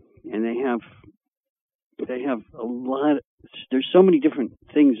call it. And they have a lot, there's so many different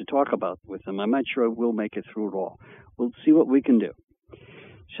things to talk about with them. I'm not sure we'll make it through it all. We'll see what we can do.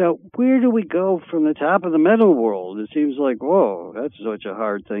 So where do we go from the top of the mental world? It seems like, whoa, that's such a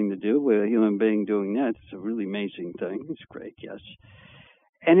hard thing to do with a human being doing that. It's a really amazing thing. It's great, yes.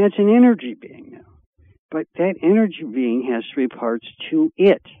 And it's an energy being now. But that energy being has three parts to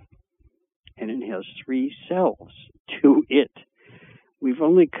it. And it has three selves to it. We've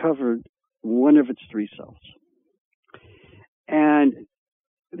only covered one of its three selves. And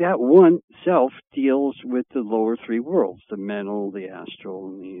that one self deals with the lower three worlds, the mental, the astral,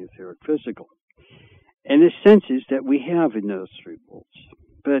 and the etheric physical. And the senses that we have in those three worlds.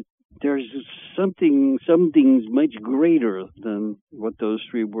 But there's some things much greater than what those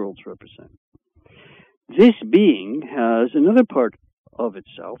three worlds represent. This being has another part of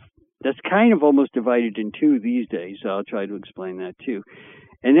itself that's kind of almost divided in two these days. So I'll try to explain that too.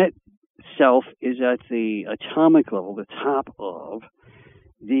 And that self is at the atomic level, the top of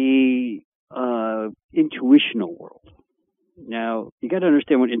the intuitional world. Now, you got to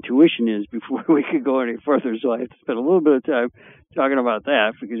understand what intuition is before we can go any further, so I have to spend a little bit of time talking about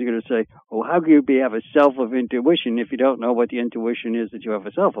that, because you're going to say, well, how can you have a self of intuition if you don't know what the intuition is that you have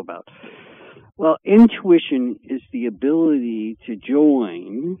a self about? Well, intuition is the ability to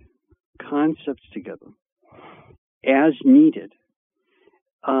join concepts together as needed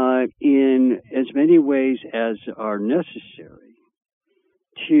in as many ways as are necessary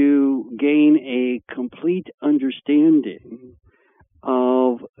to gain a complete understanding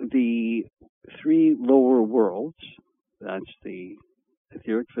of the three lower worlds. That's the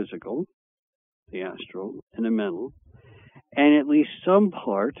etheric physical, the astral, and the mental. And at least some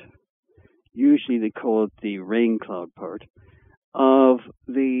part, usually they call it the rain cloud part, of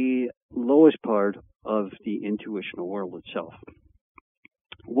the lowest part of the intuitional world itself.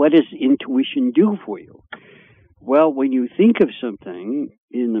 What does intuition do for you? Well, when you think of something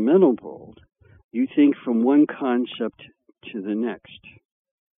in the mental world, you think from one concept to the next.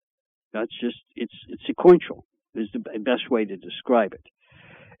 That's just, it's sequential, is the best way to describe it.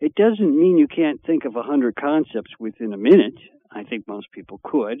 It doesn't mean you can't think of 100 concepts within a minute. I think most people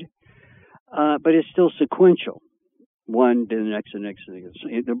could. But it's still sequential. One to the next, the next, the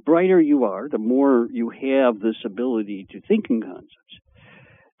next. The brighter you are, the more you have this ability to think in concepts,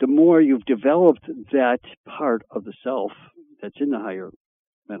 the more you've developed that part of the self that's in the higher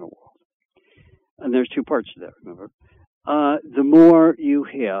mental world. And there's two parts to that, remember? The more you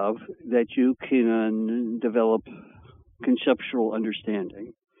have that you can develop conceptual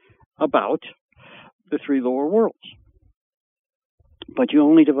understanding about the three lower worlds. But you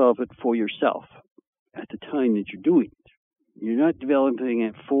only develop it for yourself at the time that you're doing it. You're not developing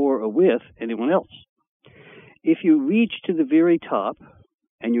it for or with anyone else. If you reach to the very top,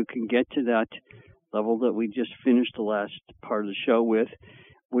 and you can get to that level that we just finished the last part of the show with,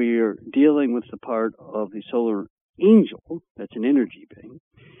 we're dealing with the part of the solar angel, that's an energy being,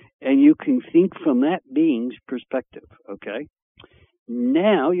 and you can think from that being's perspective, okay?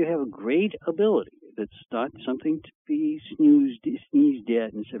 Now you have a great ability. That's not something to be sneezed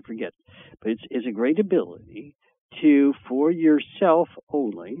at and said forget. But it's a great ability to, for yourself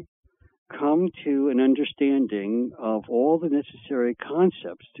only, come to an understanding of all the necessary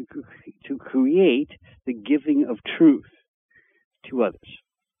concepts to create the giving of truth to others.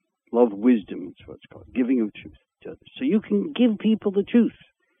 Love, wisdom is what it's called, giving of truth to others. So you can give people the truth,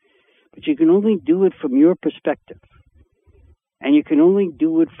 but you can only do it from your perspective. And you can only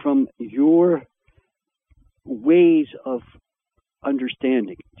do it from your ways of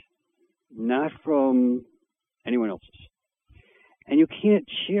understanding it, not from anyone else's. And you can't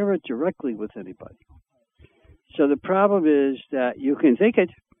share it directly with anybody. So the problem is that you can think it,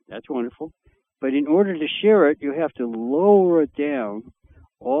 that's wonderful, but in order to share it, you have to lower it down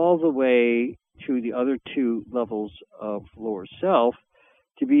all the way to the other two levels of lower self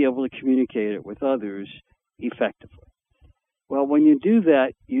to be able to communicate it with others effectively. Well, when you do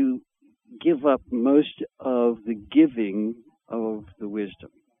that, you give up most of the giving of the wisdom.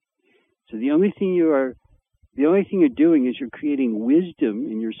 So the only thing you're doing is you're creating wisdom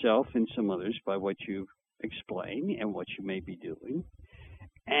in yourself and some others by what you explain and what you may be doing.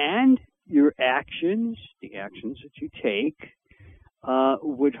 And your actions, the actions that you take,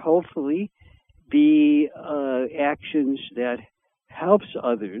 would hopefully be actions that helps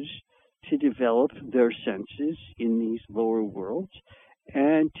others to develop their senses in these lower worlds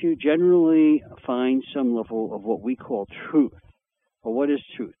and to generally find some level of what we call truth. Well, what is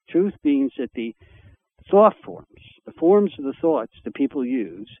truth? Truth means that the thought forms, the forms of the thoughts that people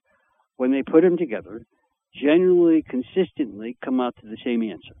use, when they put them together, generally, consistently come out to the same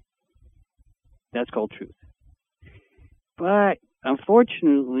answer. That's called truth. But,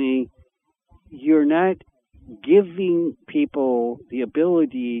 unfortunately, you're not giving people the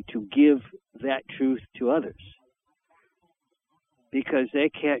ability to give that truth to others because they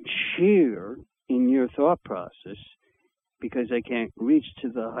can't share in your thought process because they can't reach to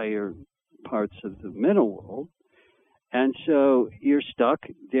the higher parts of the mental world. And so you're stuck,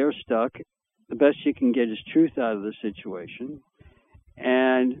 they're stuck. The best you can get is truth out of the situation.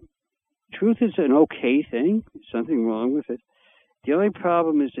 And truth is an okay thing. There's something wrong with it. The only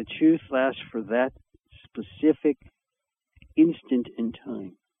problem is that truth lasts for that specific instant in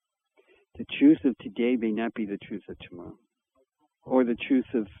time. The truth of today may not be the truth of tomorrow, or the truth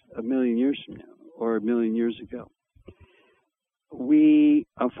of a million years from now, or a million years ago. We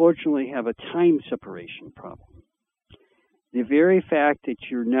unfortunately have a time separation problem. The very fact that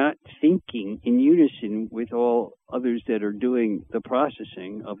you're not thinking in unison with all others that are doing the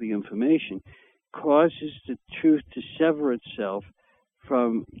processing of the information causes the truth to sever itself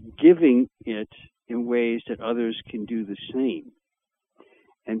from giving it in ways that others can do the same.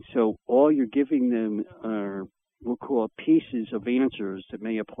 And so all you're giving them are, we'll call pieces of answers that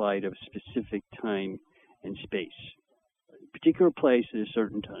may apply to a specific time and space, a particular place at a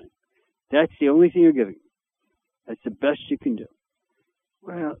certain time. That's the only thing you're giving. That's the best you can do.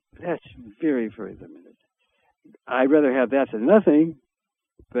 Well, that's very, very limited. I'd rather have that than nothing,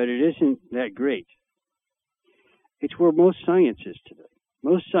 but it isn't that great. It's where most science is today.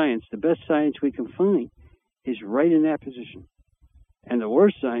 Most science, the best science we can find, is right in that position. And the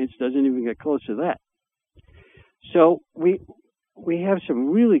worst science doesn't even get close to that. So we have some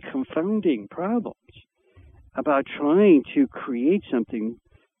really confounding problems about trying to create something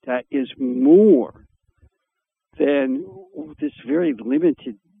that is more than this very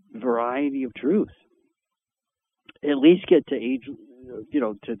limited variety of truth. At least get to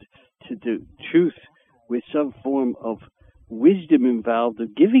to the truth with some form of wisdom involved of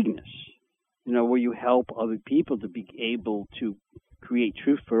givingness, where you help other people to be able to create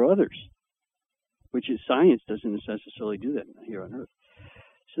truth for others, which is science doesn't necessarily do that here on Earth.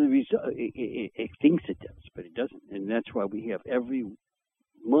 So the result, it thinks it does, but it doesn't, and that's why we have every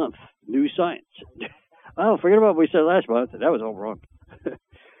month new science. Oh, forget about what we said last month. That was all wrong.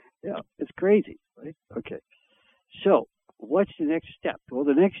 Yeah, it's crazy, right? Okay. So what's the next step? Well,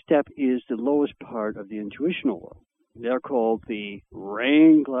 the next step is the lowest part of the intuitional world. They're called the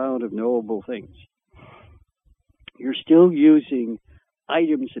rain cloud of knowable things. You're still using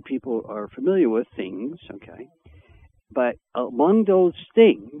items that people are familiar with, things, okay? But among those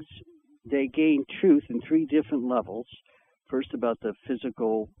things, they gain truth in three different levels. First about the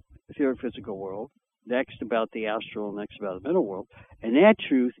etheric physical world, next about the astral, next about the mental world. And that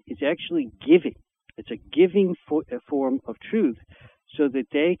truth is actually giving. It's a giving form of truth so that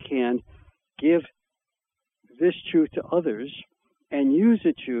they can give this truth to others and use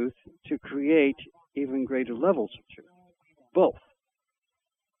the truth to create even greater levels of truth. Both.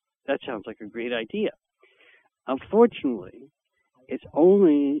 That sounds like a great idea. Unfortunately, it's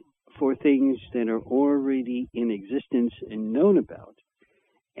only for things that are already in existence and known about,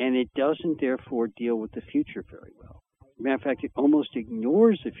 and it doesn't therefore deal with the future very well. Matter of fact, it almost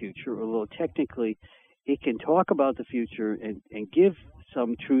ignores the future, although technically it can talk about the future and give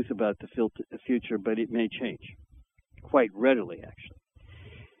some truth about the future, but it may change quite readily, actually.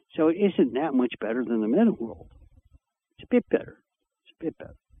 So it isn't that much better than the mental world. It's a bit better. It's a bit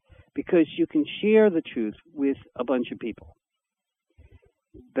better. Because you can share the truth with a bunch of people.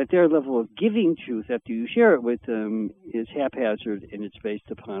 But their level of giving truth after you share it with them is haphazard, and it's based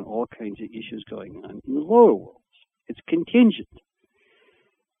upon all kinds of issues going on in the lower worlds. It's contingent.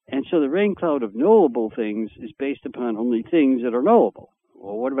 And so the rain cloud of knowable things is based upon only things that are knowable.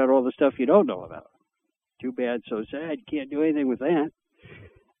 Well, what about all the stuff you don't know about? Too bad, so sad. You can't do anything with that.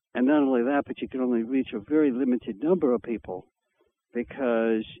 And not only that, but you can only reach a very limited number of people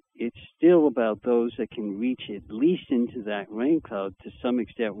because it's still about those that can reach at least into that rain cloud to some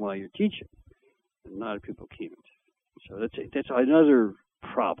extent while you're teaching. And a lot of people can't. So that's another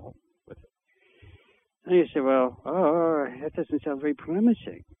problem with it. And you say, well, that doesn't sound very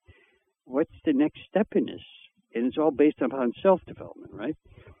promising. What's the next step in this? And it's all based upon self-development, right?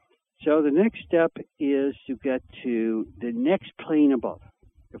 So the next step is to get to the next plane above,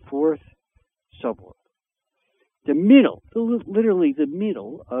 the fourth subworld. The middle, literally the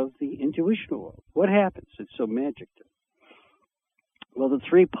middle of the intuitional world. What happens? It's so magic. Well, the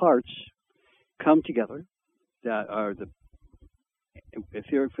three parts come together that are the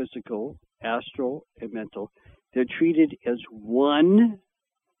etheric, physical, astral, and mental. They're treated as one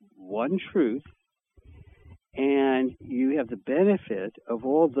truth, and you have the benefit of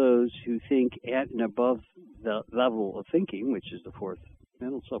all those who think at and above the level of thinking, which is the fourth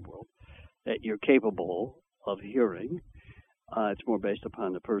mental subworld, that you're capable of hearing. It's more based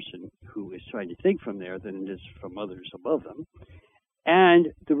upon the person who is trying to think from there than it is from others above them. And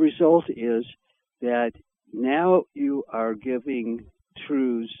the result is that now you are giving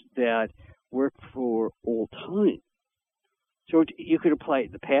truths that work for all time. So you could apply it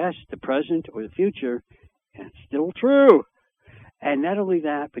in the past, the present, or the future, and it's still true. And not only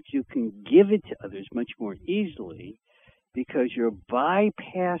that, but you can give it to others much more easily because you're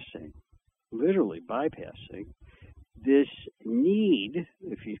bypassing, literally bypassing, this need,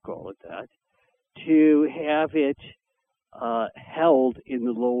 if you call it that, to have it held in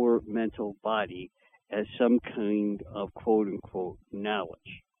the lower mental body as some kind of quote-unquote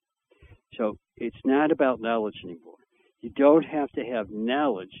knowledge. So it's not about knowledge anymore. You don't have to have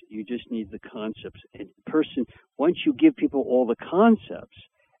knowledge. You just need the concepts. And once you give people all the concepts,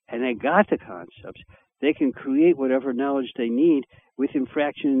 and they got the concepts, they can create whatever knowledge they need within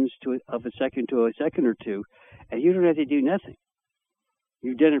fractions of a second to a second or two, and you don't have to do nothing.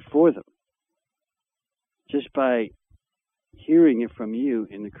 You've done it for them just by hearing it from you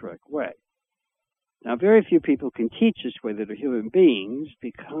in the correct way. Now, very few people can teach this way that are human beings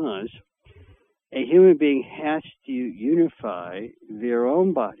because a human being has to unify their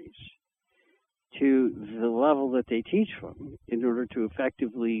own bodies to the level that they teach from in order to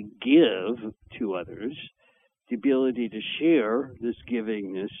effectively give to others the ability to share this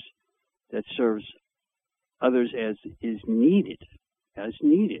givingness that serves others as is needed,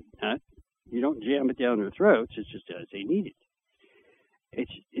 Not, you don't jam it down their throats. It's just as they need it.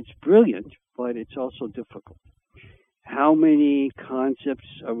 It's brilliant, but it's also difficult. How many concepts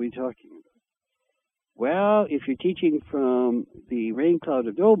are we talking about? Well, if you're teaching from the rain cloud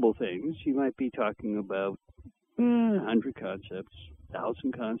of noble things, you might be talking about 100 concepts,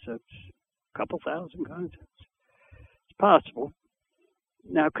 1,000 concepts, a couple thousand concepts. It's possible.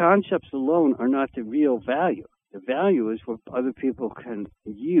 Now, concepts alone are not the real value. The value is what other people can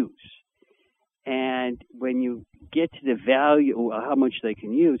use. And when you get to the value, how much they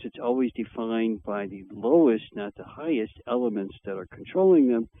can use, it's always defined by the lowest, not the highest, elements that are controlling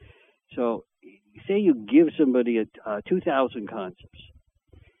them. So, say you give somebody 2,000 concepts,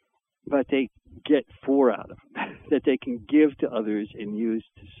 but they get 4 out of them that they can give to others and use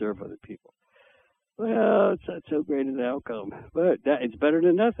to serve other people. Well, it's not so great an outcome, but it's better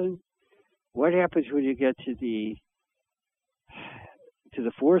than nothing. What happens when you get to the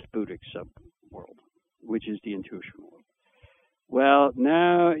fourth Buddhic sub-world, which is the intuition world? Well,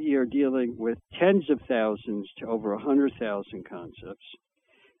 now you're dealing with tens of thousands to over 100,000 concepts.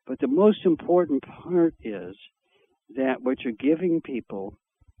 But the most important part is that what you're giving people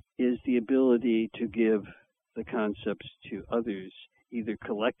is the ability to give the concepts to others, either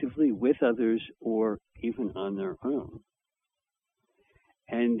collectively with others or even on their own.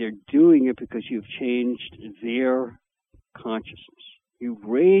 And they're doing it because you've changed their consciousness. You've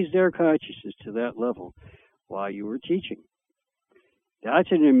raised their consciousness to that level while you were teaching.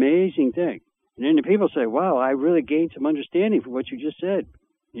 That's an amazing thing. And then the people say, wow, I really gained some understanding from what you just said.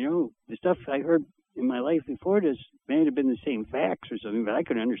 You know, the stuff I heard in my life before this may have been the same facts or something, but I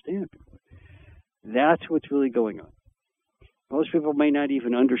couldn't understand it before. That's what's really going on. Most people may not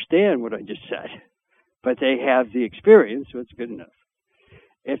even understand what I just said, but they have the experience, so it's good enough.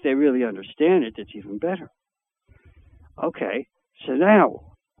 If they really understand it, it's even better. Okay, so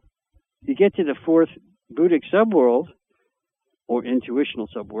now you get to the fourth Buddhic subworld, or intuitional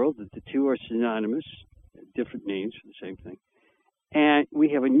subworld, that the two are synonymous, different names for the same thing. And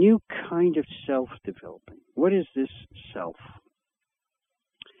we have a new kind of self developing. What is this self?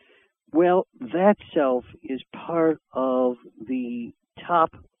 Well, that self is part of the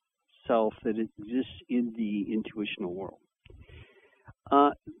top self that exists in the intuitional world.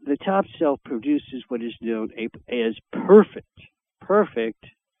 The top self produces what is known as perfect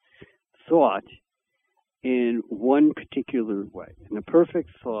thought in one particular way. And the perfect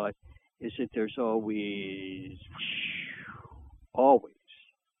thought is that there's always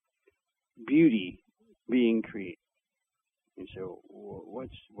beauty being created. And so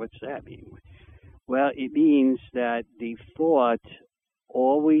what's that mean? Well, it means that the thought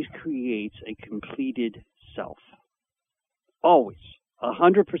always creates a completed self. Always.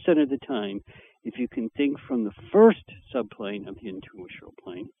 100% of the time, if you can think from the first subplane of the intuitional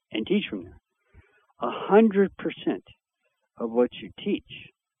plane and teach from there, 100% of what you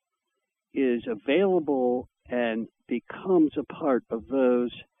teach is available and becomes a part of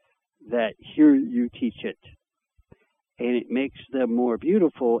those that hear you teach it. And it makes them more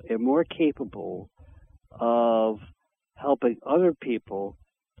beautiful and more capable of helping other people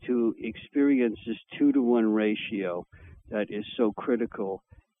to experience this 2-to-1 ratio that is so critical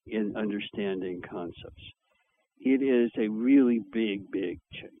in understanding concepts. It is a really big, big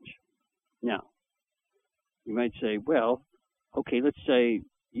change. Now, you might say, well, okay, let's say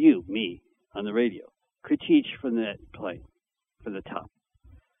you, me, on the radio, could teach from that plane, from the top.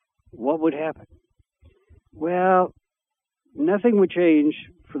 What would happen? Well, nothing would change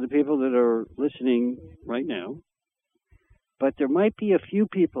for the people that are listening right now, but there might be a few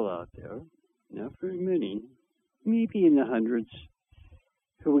people out there, not very many, maybe in the hundreds,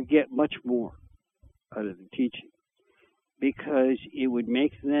 who would get much more out of the teaching because it would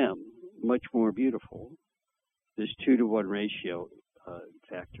make them much more beautiful, this 2-to-1 ratio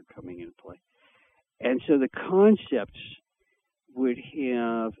factor coming into play. And so the concepts would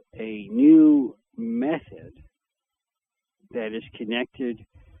have a new method that is connected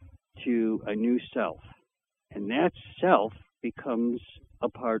to a new self. And that self becomes a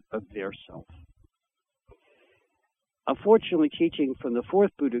part of their self. Unfortunately, teaching from the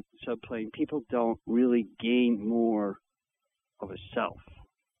fourth Buddhic subplane, people don't really gain more of a self.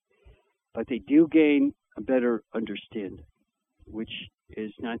 But they do gain a better understanding, which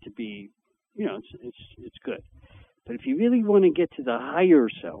is not to be, it's good. But if you really want to get to the higher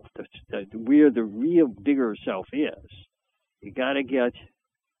self, where the real bigger self is, you got to get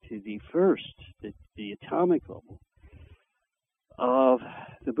to the first, the atomic level of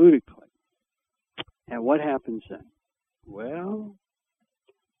the Buddhic plane. And what happens then? Well,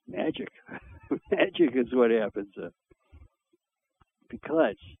 magic. Magic is what happens then.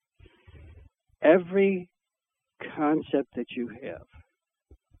 Because every concept that you have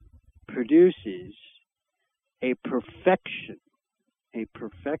produces a perfection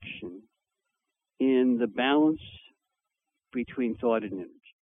in the balance between thought and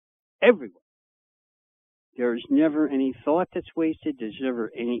energy. Everywhere. There's never any thought that's wasted. There's never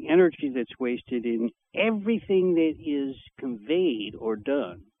any energy that's wasted. In everything that is conveyed or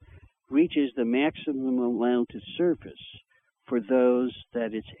done reaches the maximum amount of surface for those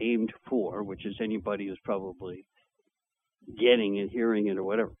that it's aimed for, which is anybody who's probably getting it, hearing it, or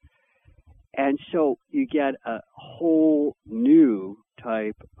whatever. And so you get a whole new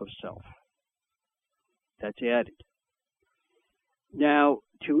type of self that's added. Now,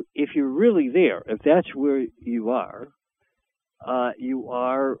 if you're really there, if that's where you are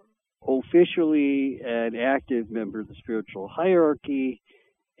officially an active member of the spiritual hierarchy,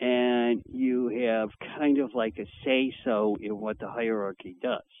 and you have kind of like a say-so in what the hierarchy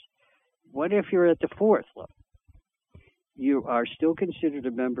does. What if you're at the fourth level? You are still considered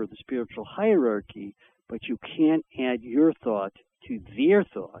a member of the spiritual hierarchy, but you can't add your thought to their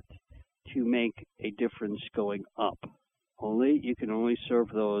thought to make a difference going up. You can only serve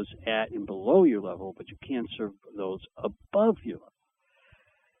those at and below your level, but you can't serve those above your level.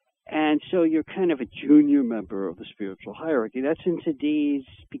 And so you're kind of a junior member of the spiritual hierarchy. That's in today's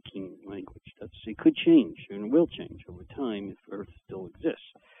speaking language. It could change and will change over time if Earth still exists.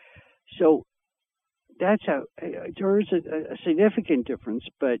 So there is a significant difference,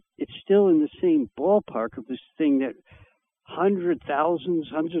 but it's still in the same ballpark of this thing that hundreds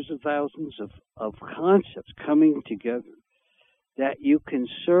of thousands of concepts coming together that you can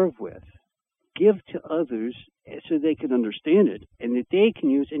serve with, give to others so they can understand it, and that they can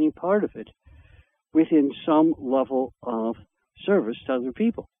use any part of it within some level of service to other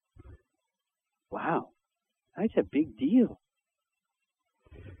people. Wow, that's a big deal.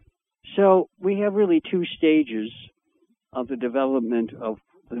 So we have really two stages of the development of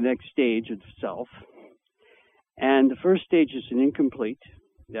the next stage of self. And the first stage is an incomplete.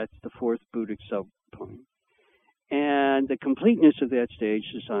 That's the fourth Buddhic subplane. And the completeness of that stage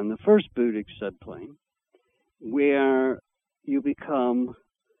is on the first Buddhic subplane, where you become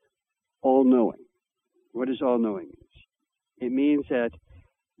all-knowing. What does all-knowing mean? It means that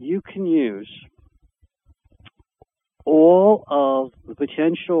you can use all of the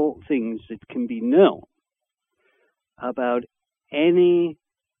potential things that can be known about any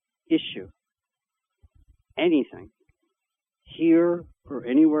issue, anything, here or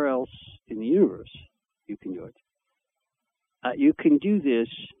anywhere else in the universe. You can do it. You can do this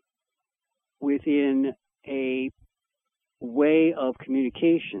within a way of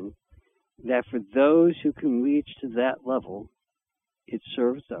communication that for those who can reach to that level, it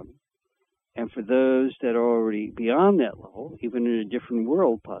serves them. And for those that are already beyond that level, even in a different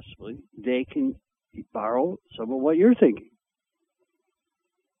world possibly, they can borrow some of what you're thinking.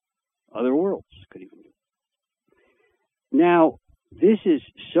 Other worlds could even do it. Now, this is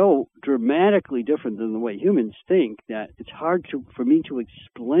so dramatically different than the way humans think that it's hard for me to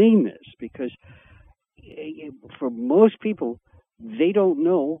explain this, because for most people, they don't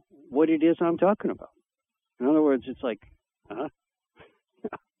know what it is I'm talking about. In other words, it's like, huh?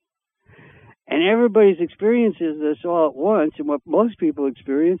 And everybody's experience is this all at once, and what most people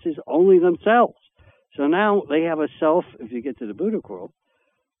experience is only themselves. So now they have a self, if you get to the Buddhic world,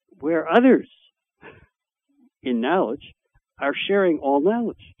 where others in knowledge are sharing all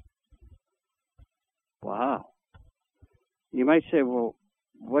knowledge. Wow. You might say, well,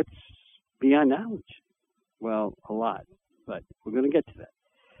 what's beyond knowledge? Well, a lot, but we're going to get to that.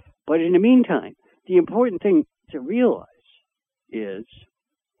 But in the meantime, the important thing to realize is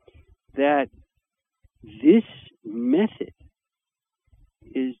that this method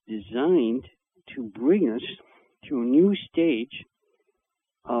is designed to bring us to a new stage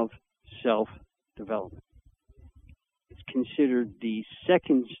of self-development. It's considered the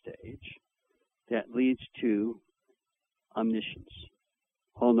second stage that leads to omniscience,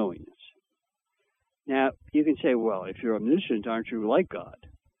 all-knowingness. Now, you can say, well, if you're omniscient, aren't you like God?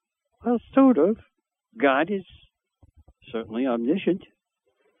 Well, sort of. God is certainly omniscient.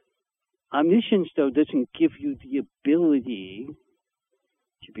 Omniscience, though, doesn't give you the ability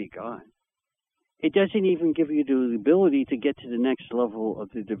to be God. It doesn't even give you the ability to get to the next level of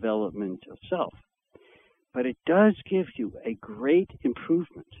the development of self. But it does give you a great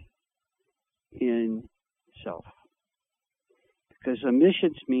improvement in self. Because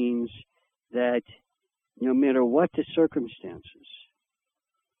omniscience means that no matter what the circumstances,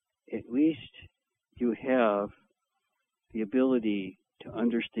 at least you have the ability to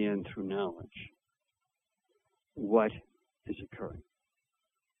understand through knowledge what is occurring.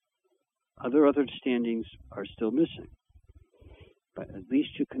 Other understandings are still missing, but at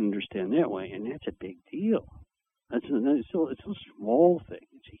least you can understand that way, and that's a big deal. It's a small thing.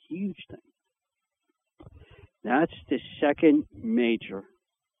 It's a huge thing. That's the second major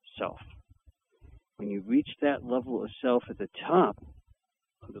self. When you reach that level of self at the top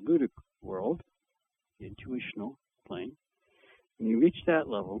of the Buddhic world, the intuitional plane, when you reach that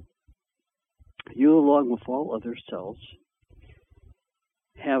level, you, along with all other selves,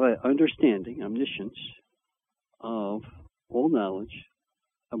 have an understanding, omniscience, of all knowledge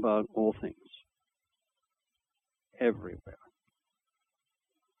about all things, everywhere.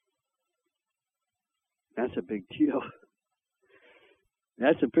 That's a big deal.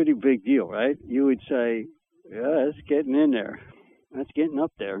 That's a pretty big deal, right? You would say, yeah, it's getting in there. That's getting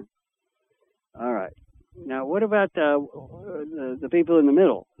up there. All right. Now, what about the people in the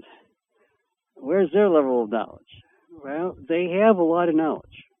middle? Where's their level of knowledge? Well, they have a lot of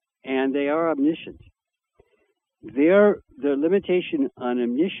knowledge, and they are omniscient. Their limitation on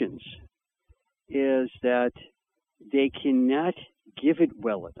omniscience is that they cannot give it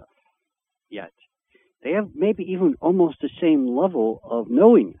well enough yet. They have maybe even almost the same level of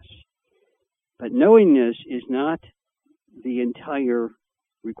knowingness, but knowingness is not the entire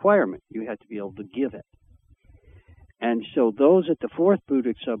requirement. You have to be able to give it. And so those at the fourth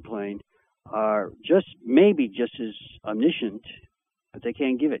Buddhic subplane are maybe just as omniscient, but they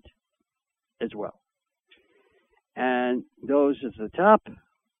can't give it as well. And those at the top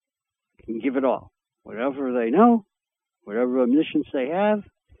can give it all. Whatever they know, whatever omniscience they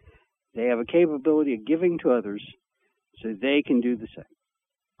have a capability of giving to others so they can do the same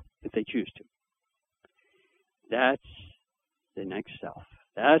if they choose to. That's the next self.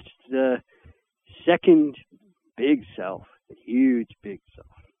 That's the second big self, the huge big self.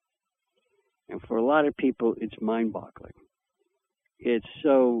 And for a lot of people, it's mind-boggling. It's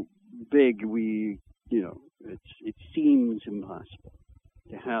so big, it seems impossible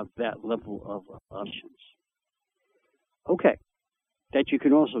to have that level of omniscience. Okay, that you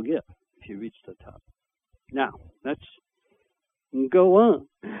can also give if you reach the top. Now, let's go on,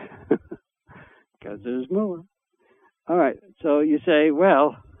 because there's more. All right, so you say,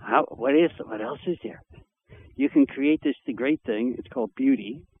 well, what else is there? You can create the great thing. It's called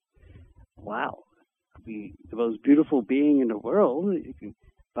beauty. Wow, be the most beautiful being in the world.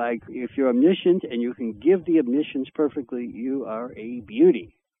 If you're omniscient and you can give the omniscience perfectly, you are a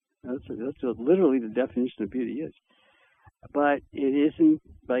beauty. That's literally the definition of beauty is. But it isn't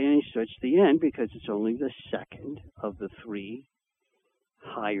by any stretch the end, because it's only the second of the three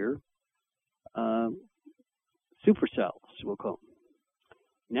higher super cells, we'll call them.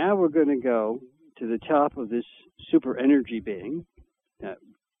 Now we're going to go to the top of this super energy being that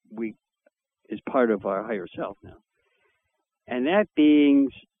is part of our higher self now. And that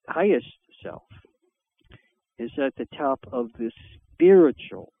being's highest self is at the top of the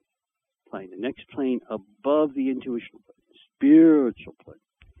spiritual plane, the next plane above the intuitional plane, the spiritual plane.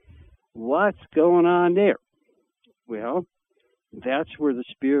 What's going on there? Well, that's where the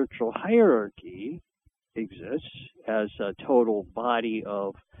spiritual hierarchy exists as a total body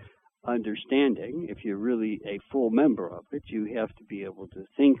of understanding. If you're really a full member of it, you have to be able to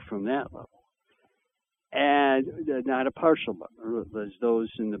think from that level. And not a partial member, as those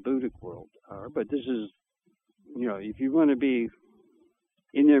in the Buddhic world are. But this is, if you want to be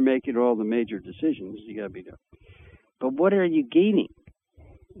in there making all the major decisions, you got to be there. But what are you gaining?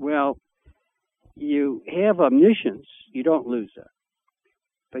 Well, you have omniscience. You don't lose that.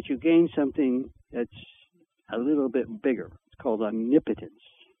 But you gain something that's a little bit bigger. It's called omnipotence.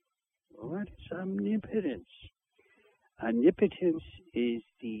 What is omnipotence? Omnipotence is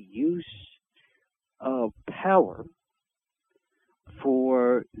the use of power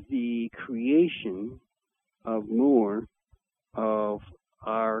for the creation of more of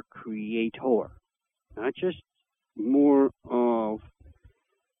our Creator. Not just more of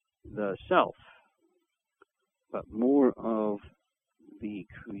the self, but more of the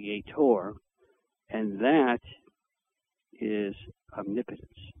Creator, and that is omnipotence.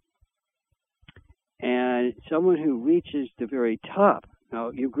 And someone who reaches the very top,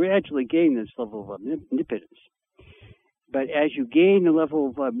 now you gradually gain this level of omnipotence, but as you gain the level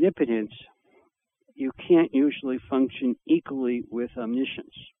of omnipotence, you can't usually function equally with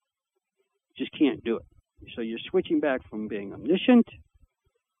omniscience. You just can't do it. So you're switching back from being omniscient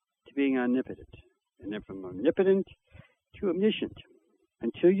to being omnipotent, and then from omnipotent to omniscient,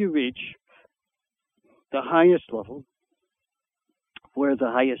 until you reach the highest level, where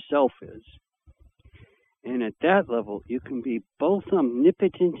the highest self is. And at that level, you can be both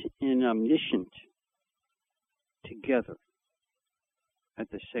omnipotent and omniscient together at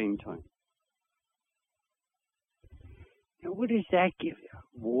the same time. Now, what does that give you?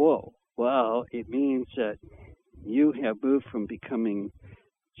 Whoa. Well, it means that you have moved from becoming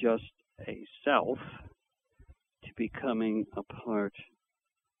just a self to becoming a part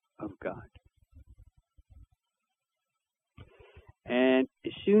of God. And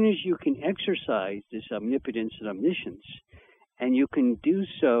as soon as you can exercise this omnipotence and omniscience, and you can do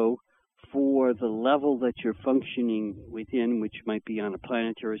so for the level that you're functioning within, which might be on a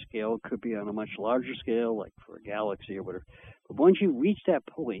planetary scale, it could be on a much larger scale, like for a galaxy or whatever. But once you reach that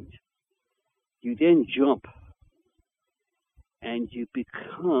point, you then jump, and you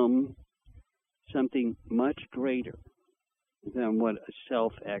become something much greater than what a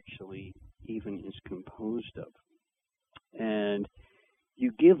self actually even is composed of. And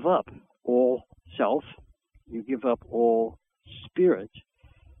you give up all self, you give up all spirit,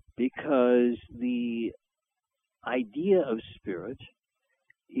 because the idea of spirit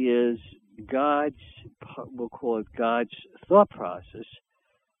is God's, we'll call it God's thought process,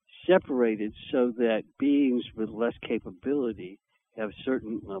 separated so that beings with less capability have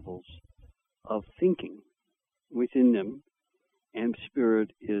certain levels of thinking within them, and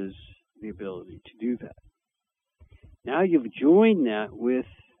spirit is the ability to do that. Now you've joined that with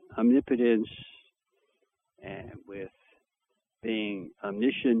omnipotence and with being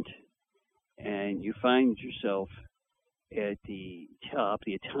omniscient, and you find yourself at the top,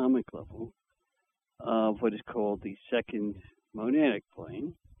 the atomic level of what is called the second monadic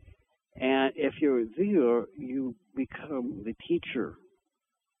plane. And if you're there, you become the teacher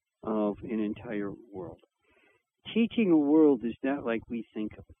of an entire world. Teaching a world is not like we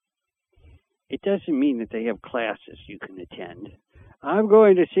think of it. It doesn't mean that they have classes you can attend. I'm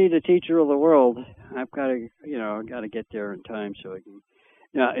going to see the teacher of the world. I've got to, I've got to get there in time so I can.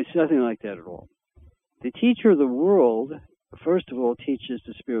 No, it's nothing like that at all. The teacher of the world, first of all, teaches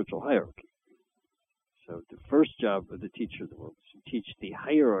the spiritual hierarchy. So the first job of the teacher of the world is to teach the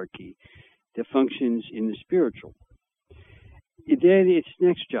hierarchy that functions in the spiritual. Then its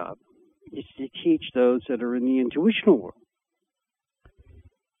next job is to teach those that are in the intuitional world.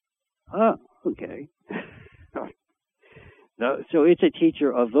 Oh, okay. So it's a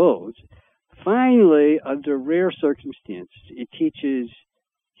teacher of those. Finally, under rare circumstances, it teaches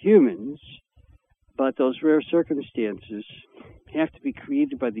humans, but those rare circumstances have to be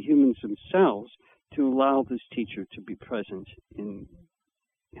created by the humans themselves to allow this teacher to be present in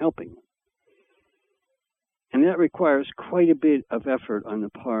helping them. And that requires quite a bit of effort on the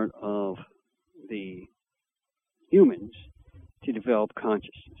part of the humans to develop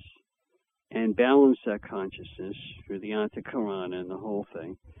consciousness and balance that consciousness through the Antakarana and the whole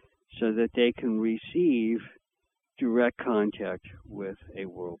thing so that they can receive direct contact with a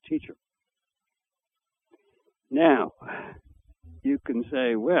world teacher. Now, you can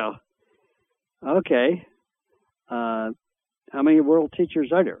say, well, okay, how many world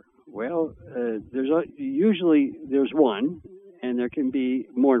teachers are there? Well, usually there's one, and there can be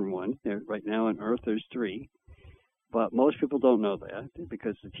more than one. Right now on Earth there's 3. But most people don't know that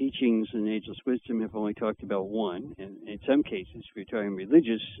because the teachings in Ageless Wisdom have only talked about one. And in some cases, if you're talking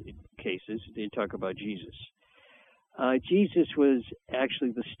religious cases, they talk about Jesus. Jesus was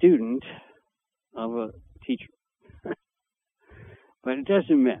actually the student of a teacher. But it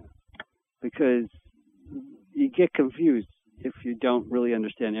doesn't matter because you get confused if you don't really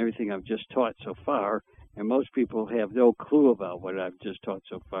understand everything I've just taught so far. And most people have no clue about what I've just taught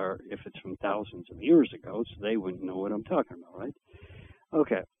so far if it's from thousands of years ago, so they wouldn't know what I'm talking about, right?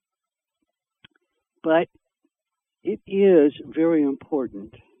 Okay. But it is very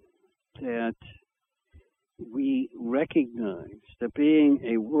important that we recognize that being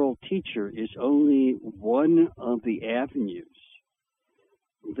a world teacher is only one of the avenues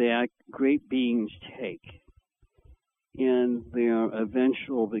that great beings take in their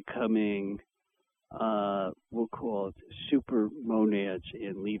eventual becoming we'll call it super monads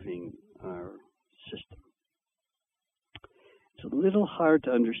in leaving our system. It's a little hard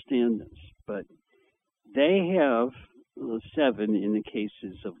to understand this, but they have 7 in the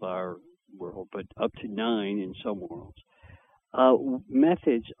cases of our world, but up to 9 in some worlds,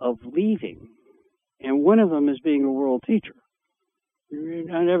 methods of leaving. And one of them is being a world teacher.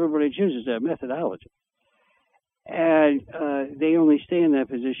 Not everybody chooses that methodology. And they only stay in that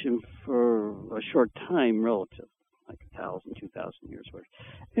position for a short time relative, like 1,000, 2,000 years worth.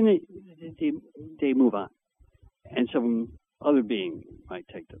 And they move on. And some other being might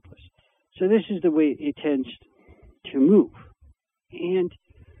take their place. So this is the way it tends to move. And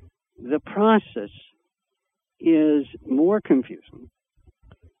the process is more confusing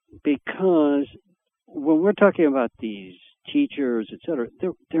because when we're talking about these teachers, etc.,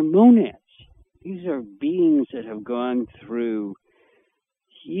 they're monads. These are beings that have gone through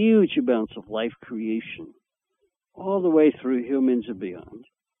huge amounts of life creation, all the way through humans and beyond.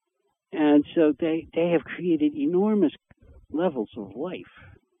 And so they have created enormous levels of life,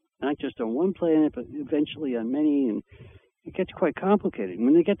 not just on one planet, but eventually on many, and it gets quite complicated.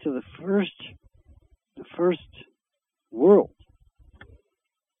 When they get to the first world,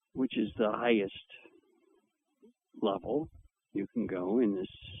 which is the highest level you can go in this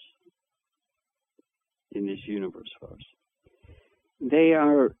universe for us, they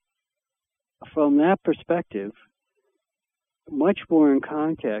are, from that perspective, much more in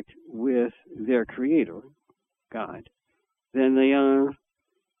contact with their creator, God, than they are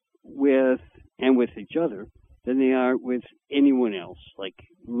with each other, than they are with anyone else, like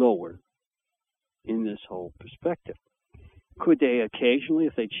lower in this whole perspective. Could they occasionally,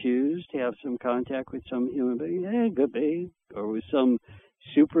 if they choose, to have some contact with some human being? Yeah, could be. Or with some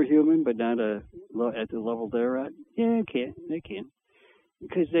superhuman, but not at the level they're at? Yeah, they can.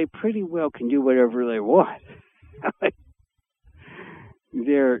 Because they pretty well can do whatever they want.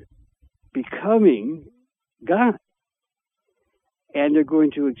 They're becoming God. And they're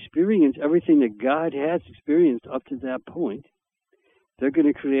going to experience everything that God has experienced up to that point. They're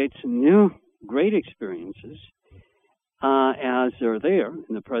going to create some new great experiences as they're there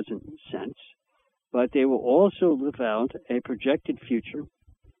in the present sense. But they will also live out a projected future,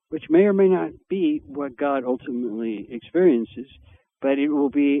 which may or may not be what God ultimately experiences, but it will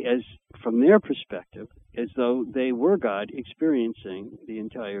be, as from their perspective, as though they were God experiencing the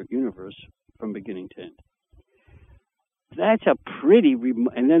entire universe from beginning to end. That's a pretty,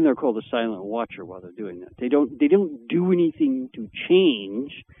 and then they're called a silent watcher while they're doing that. They don't do anything to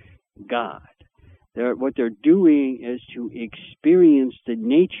change God. What they're doing is to experience the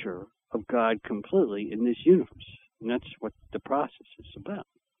nature of God completely in this universe. And that's what the process is about.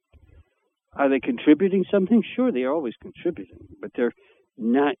 Are they contributing something? Sure, they are always contributing, but they're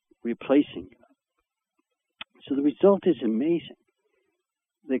not replacing God. So the result is amazing.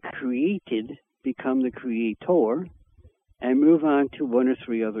 The created become the creator and move on to one or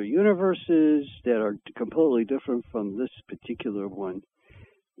three other universes that are completely different from this particular one,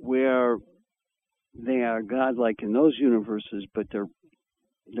 where they are godlike in those universes, but they're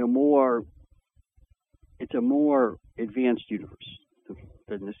more, it's a more advanced universe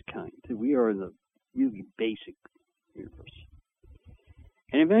than this kind. We are in the really basic universe.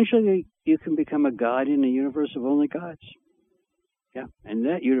 And eventually you can become a god in a universe of only gods. Yeah, and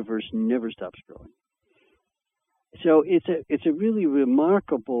that universe never stops growing. So it's a really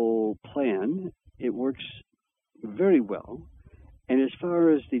remarkable plan. It works very well. And as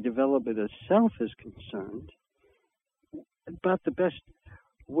far as the development of self is concerned, about the best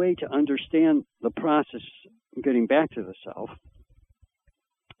way to understand the process, getting back to the self,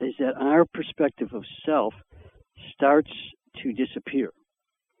 is that our perspective of self starts to disappear.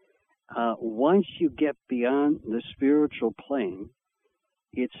 Once you get beyond the spiritual plane,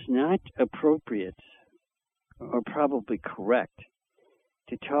 it's not appropriate or probably correct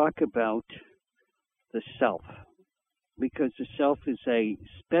to talk about the self, because the self is a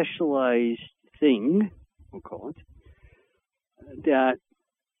specialized thing, we'll call it, that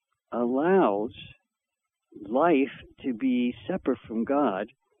allows life to be separate from God,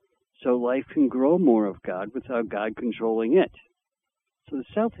 so life can grow more of God without God controlling it. So the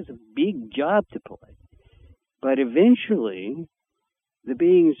self has a big job to play. But eventually, the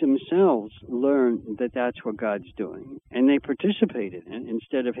beings themselves learn that that's what God's doing, and they participate in it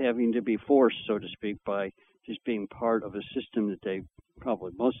instead of having to be forced, so to speak, by just being part of a system that they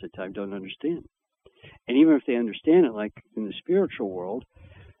probably most of the time don't understand. And even if they understand it, like in the spiritual world,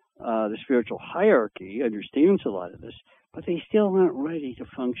 the spiritual hierarchy understands a lot of this, but they still aren't ready to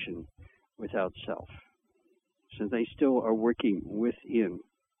function without self. So they still are working within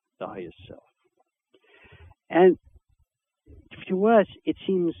the highest self. And to us, it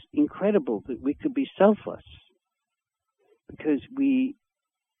seems incredible that we could be selfless because we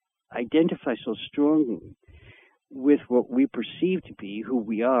identify so strongly with what we perceive to be who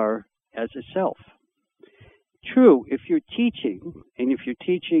we are as a self. True, if you're teaching, and if you're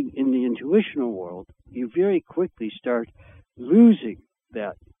teaching in the intuitional world, you very quickly start losing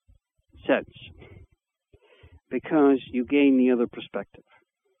that sense because you gain the other perspective.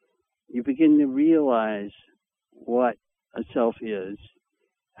 You begin to realize what a self is,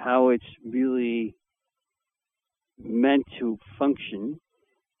 how it's really meant to function,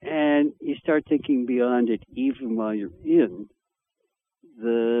 and you start thinking beyond it even while you're in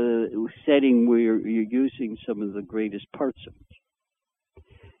the setting where you're using some of the greatest parts of it.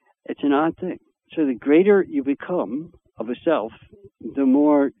 It's an odd thing. So the greater you become of a self, the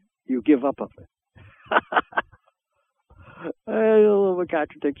more you give up of it. A little bit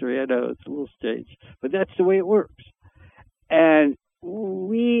contradictory, I know, it's a little strange, but that's the way it works. And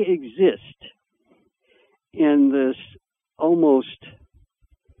we exist in this almost,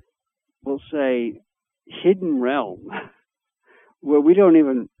 we'll say, hidden realm where we don't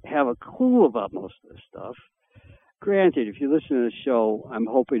even have a clue about most of this stuff. Granted, if you listen to the show, I'm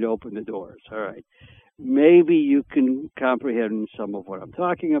hoping to open the doors, all right. Maybe you can comprehend some of what I'm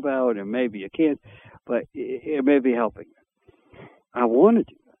talking about, and maybe you can't, but it may be helping. I want to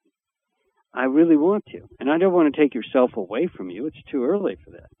do that. I really want to. And I don't want to take yourself away from you. It's too early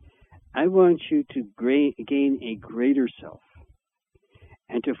for that. I want you to gain a greater self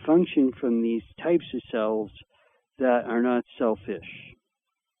and to function from these types of selves that are not selfish.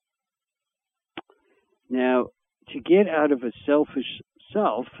 Now, to get out of a selfish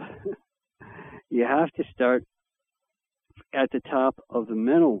self, you have to start at the top of the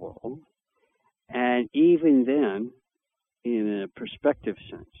mental world, and even then, in a perspective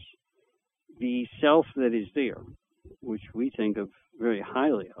sense, the self that is there, which we think of very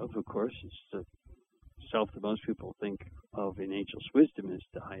highly of course, it's the self that most people think of in ageless wisdom as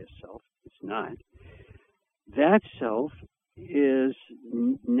the highest self. It's not. That self is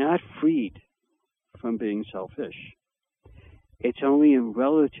not freed from being selfish. It's only in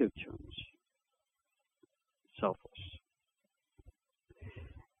relative terms selfless.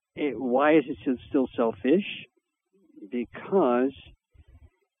 Why is it still selfish? Because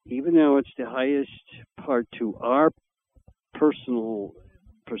even though it's the highest part to our personal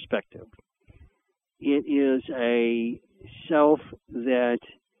perspective, it is a self that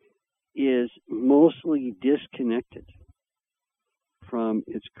is mostly disconnected from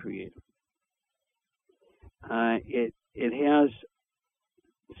its creator. It has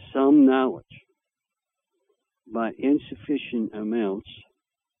some knowledge, but insufficient amounts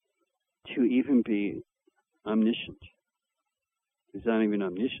to even be omniscient. It's not even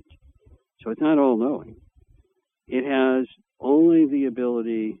omniscient. So it's not all-knowing. It has only the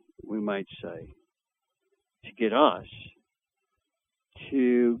ability, we might say, to get us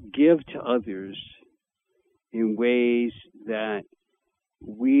to give to others in ways that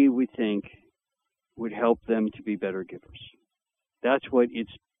we would think would help them to be better givers. That's what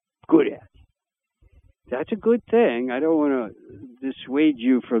it's good at. That's a good thing. I don't want to dissuade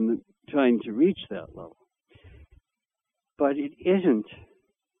you from trying to reach that level. But it isn't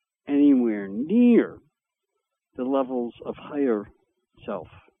anywhere near the levels of higher self.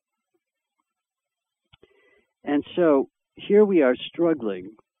 And so here we are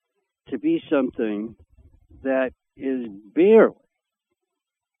struggling to be something that is barely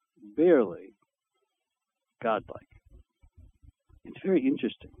godlike. It's very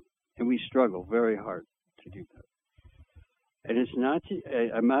interesting, and we struggle very hard to do that. And it's not,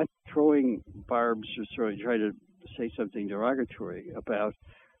 I'm not throwing barbs or sort of trying to say something derogatory about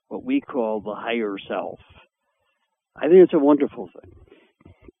what we call the higher self. I think it's a wonderful thing.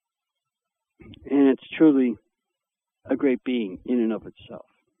 And it's truly a great being in and of itself.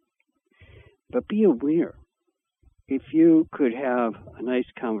 But be aware, if you could have a nice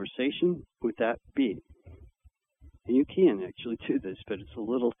conversation with that being, and you can actually do this, but it's a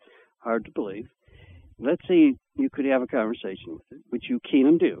little hard to believe. Let's say you could have a conversation with it, which you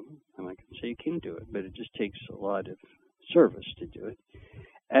can do. I'm not going to say you can't do it, but it just takes a lot of service to do it.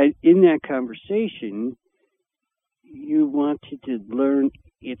 And in that conversation, you wanted to learn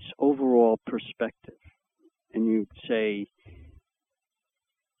its overall perspective. And you say,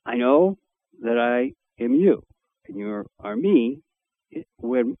 I know that I am you, and you are me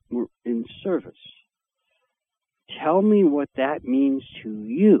when we're in service. Tell me what that means to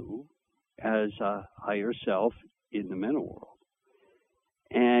you as a higher self in the mental world.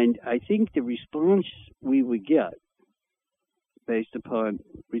 And I think the response we would get, based upon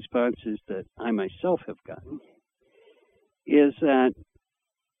responses that I myself have gotten, is that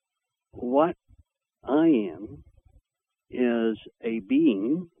what I am is a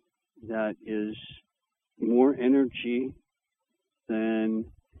being that is more energy than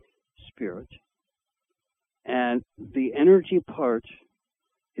spirit. And the energy part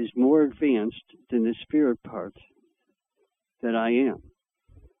is more advanced than the spirit part that I am.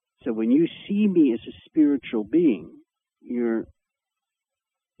 So when you see me as a spiritual being, you're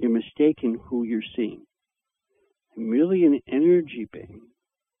mistaken who you're seeing. I'm really an energy being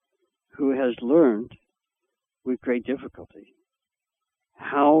who has learned with great difficulty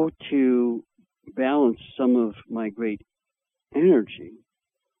how to balance some of my great energy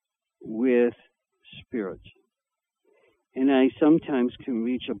with spirit. And I sometimes can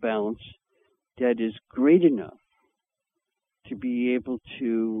reach a balance that is great enough to be able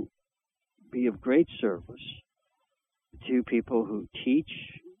to be of great service to people who teach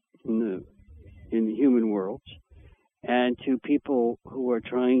in the human world and to people who are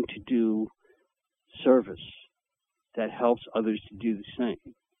trying to do service that helps others to do the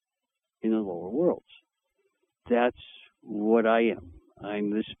same in the lower worlds. That's what I am.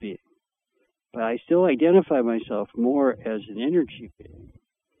 I'm this being. But I still identify myself more as an energy being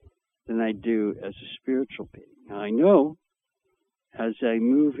than I do as a spiritual being. Now, I know as I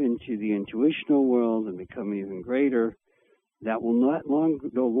move into the intuitional world and become even greater, that will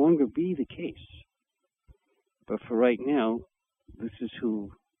no longer be the case. But for right now, this is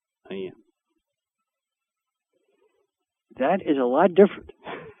who I am. That is a lot different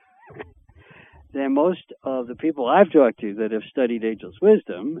than most of the people I've talked to that have studied ageless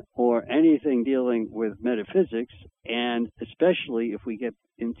wisdom or anything dealing with metaphysics, and especially if we get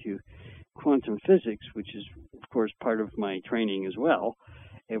into quantum physics, which is, of course, part of my training as well.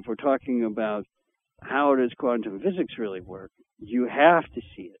 If we're talking about how does quantum physics really work, you have to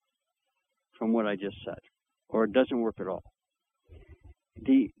see it from what I just said, or it doesn't work at all.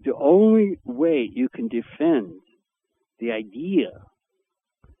 The only way you can defend the idea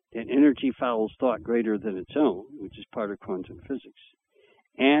that energy follows thought greater than its own, which is part of quantum physics,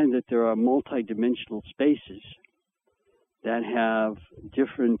 and that there are multidimensional spaces that have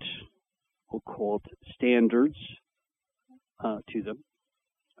different, we'll call it standards to them,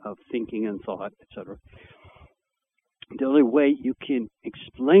 of thinking and thought, etc. The only way you can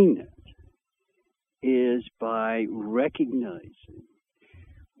explain that is by recognizing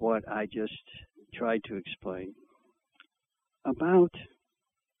what I just tried to explain about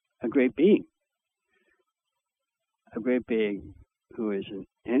a great being who is an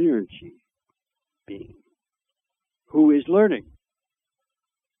energy being, who is learning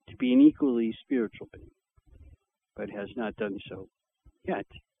to be an equally spiritual being, but has not done so yet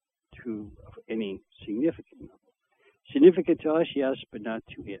to any significant level. Significant to us, yes, but not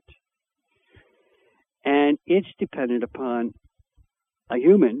to it. And it's dependent upon a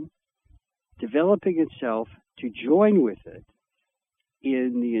human developing itself to join with it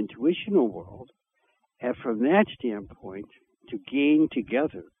in the intuitional world, and from that standpoint, to gain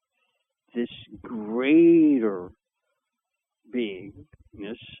together this greater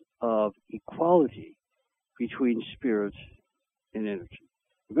beingness of equality between spirit and energy.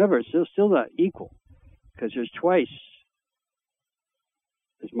 Remember, it's still not equal, because there's twice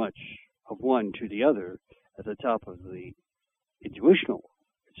as much of one to the other at the top of the intuitional world.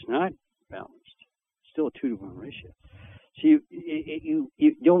 It's not balanced. It's still a 2-to-1 ratio. So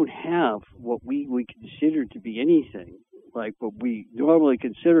you don't have what we consider to be anything like what we normally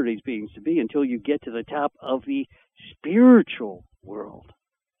consider these beings to be until you get to the top of the spiritual world.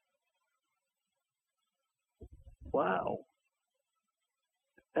 Wow.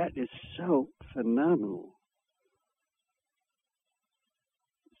 That is so phenomenal.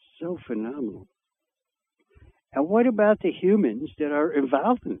 So phenomenal. And what about the humans that are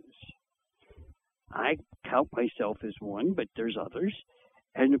involved in this? I count myself as one, but there's others.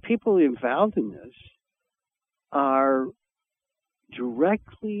 And the people involved in this are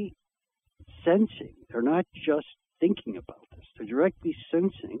directly sensing. They're not just thinking about this. They're directly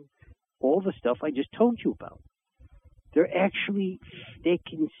sensing all the stuff I just told you about. They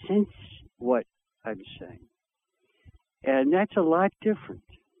can sense what I'm saying. And that's a lot different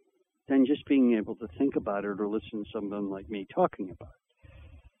than just being able to think about it or listen to someone like me talking about it.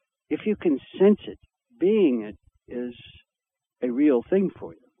 If you can sense it, being it is a real thing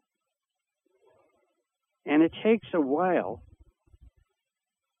for you. And it takes a while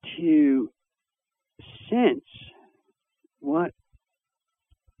to sense what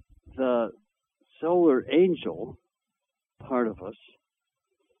the solar angel part of us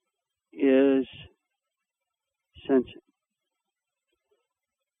is sensing.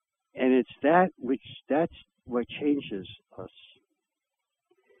 And it's that's what changes us.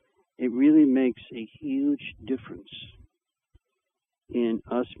 It really makes a huge difference in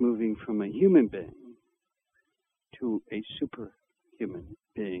us moving from a human being to a superhuman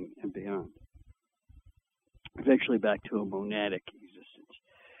being and beyond. Eventually back to a monadic existence.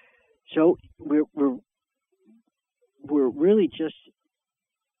 So we're really just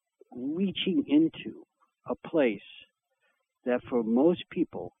reaching into a place that for most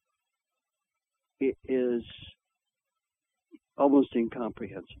people it is almost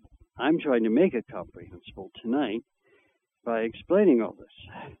incomprehensible. I'm trying to make it comprehensible tonight by explaining all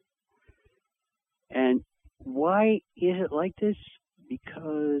this. And why is it like this?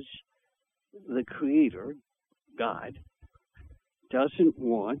 Because the Creator, God, doesn't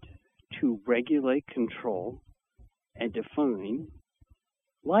want to regulate, control, and define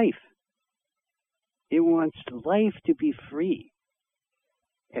life. It wants life to be free.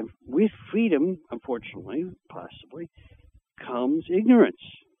 And with freedom, unfortunately, possibly, comes ignorance.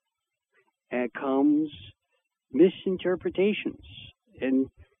 And comes misinterpretations and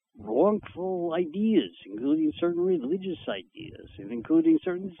wrongful ideas, including certain religious ideas, and including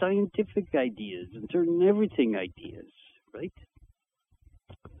certain scientific ideas, and certain everything ideas, right?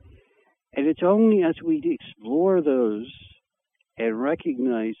 And it's only as we explore those and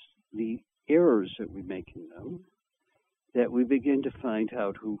recognize the errors that we make in them that we begin to find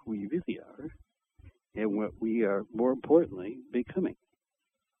out who we really are and what we are, more importantly, becoming.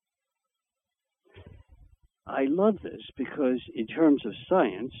 I love this because in terms of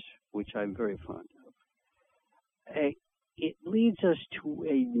science, which I'm very fond of, it leads us to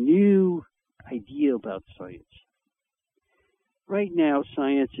a new idea about science. Right now,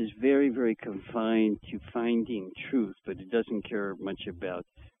 science is very, very confined to finding truth, but it doesn't care much about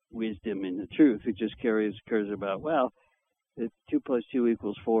wisdom and the truth. It just cares about, well, if 2 + 2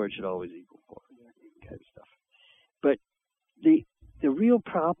 = 4, it should always equal 4, that kind of stuff. But the real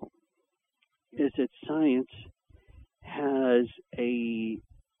problem is that science has a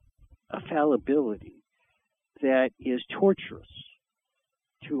fallibility that is torturous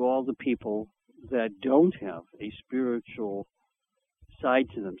to all the people that don't have a spiritual side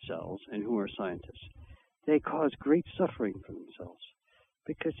to themselves and who are scientists. They cause great suffering for themselves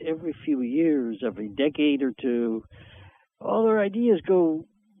because every few years, every decade or two, all their ideas go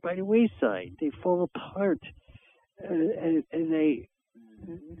by the wayside. They fall apart, and they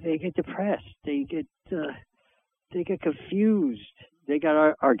get depressed. They get confused. They get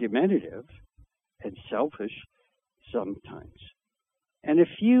argumentative and selfish sometimes. And if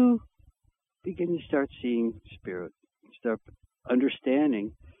you begin to start seeing spirit, start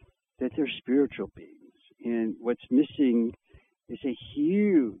understanding that they're spiritual beings, and what's missing is a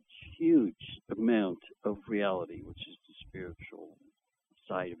huge, huge amount of reality, which is the spiritual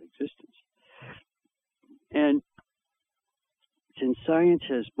side of existence. And since science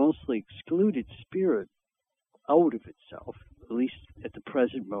has mostly excluded spirit out of itself, at least at the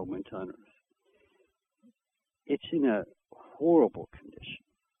present moment on Earth, it's in a horrible condition.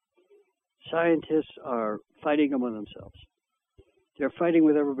 Scientists are fighting among themselves. They're fighting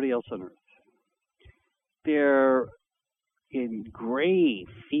with everybody else on Earth. They're in grave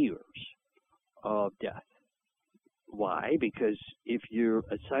fears of death. Why? Because if you're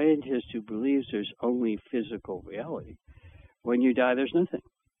a scientist who believes there's only physical reality, when you die, there's nothing.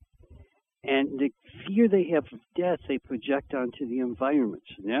 And the fear they have of death, they project onto the environment.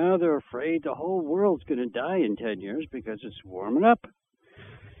 So now they're afraid the whole world's going to die in 10 years because it's warming up.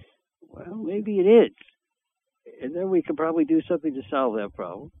 Well, maybe it is. And then we could probably do something to solve that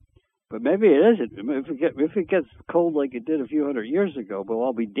problem. But maybe it isn't. If it gets cold like it did a few hundred years ago, we'll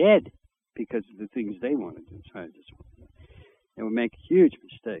all be dead because of the things they want to do, scientists want to do. And we make huge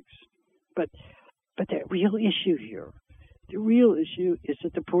mistakes. But the real issue here, the real issue is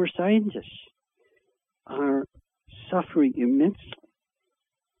that the poor scientists are suffering immensely.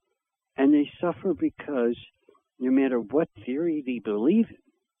 And they suffer because no matter what theory they believe in,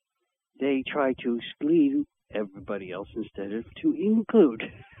 they try to exclude everybody else instead of to include.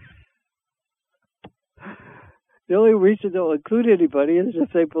 The only reason they'll include anybody is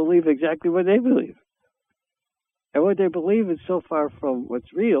if they believe exactly what they believe. And what they believe is so far from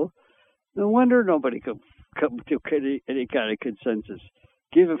what's real, no wonder nobody can come to any kind of consensus.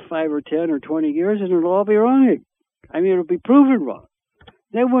 Give it 5 or 10 or 20 years and it'll all be wrong. I mean, it'll be proven wrong.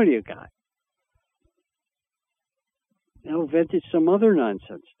 Then what do you got? They'll invent some other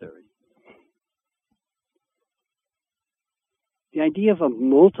nonsense theory. The idea of a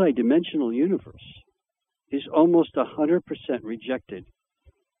multidimensional universe is almost 100% rejected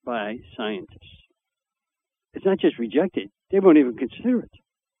by scientists. It's not just rejected, they won't even consider it.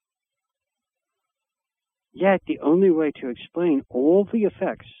 Yet the only way to explain all the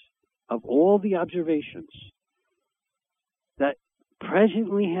effects of all the observations that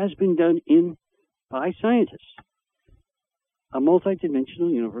presently has been done by scientists, a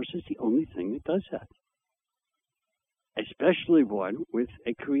multidimensional universe is the only thing that does that. Especially one with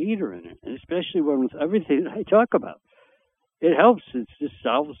a creator in it, and especially one with everything that I talk about. It helps. It just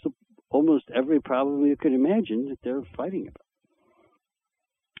solves almost every problem you could imagine that they're fighting about.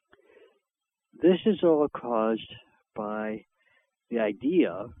 This is all caused by the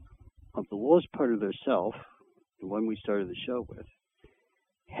idea of the lowest part of their self, the one we started the show with,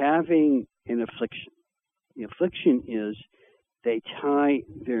 having an affliction. The affliction is they tie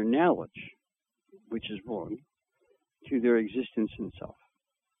their knowledge, which is wrong, to their existence in self.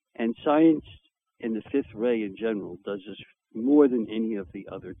 And science in the fifth ray in general does this more than any of the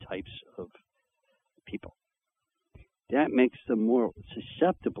other types of people. That makes them more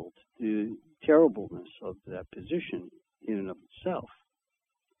susceptible to the terribleness of that position in and of itself.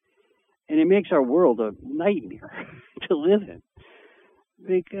 And it makes our world a nightmare to live in,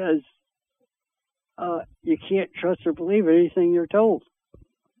 because you can't trust or believe anything you're told.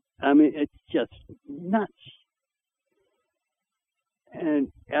 I mean, it's just nuts.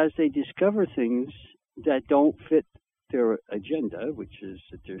 And as they discover things that don't fit their agenda, which is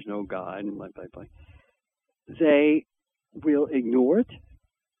that there's no God and blah, blah, blah, they will ignore it.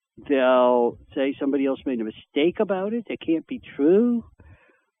 They'll say somebody else made a mistake about it. It can't be true.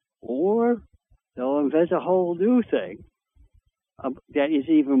 Or they'll invent a whole new thing that is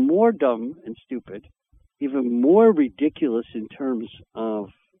even more dumb and stupid, even more ridiculous in terms of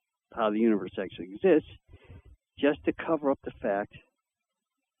how the universe actually exists, just to cover up the fact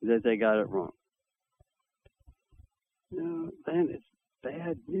that they got it wrong. That is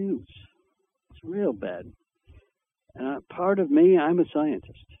bad news. It's real bad. And part of me, I'm a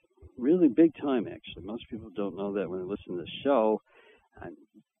scientist. Really big time, actually. Most people don't know that when they listen to the show. I'm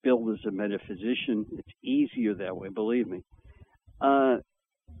billed as a metaphysician. It's easier that way, believe me.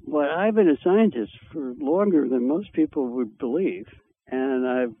 But I've been a scientist for longer than most people would believe. And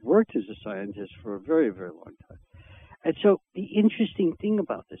I've worked as a scientist for a very, very long time. And so the interesting thing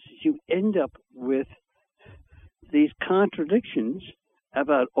about this is you end up with these contradictions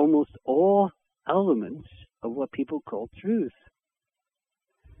about almost all elements of what people call truth.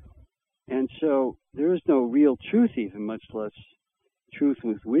 And so there is no real truth even, much less truth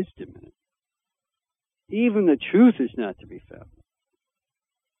with wisdom in it. Even the truth is not to be found.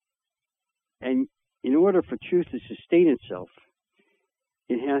 And in order for truth to sustain itself,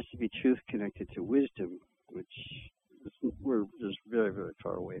 it has to be truth connected to wisdom, which we're just very, very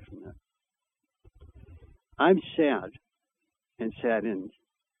far away from that. I'm sad and saddened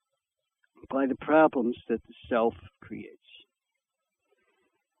by the problems that the self creates.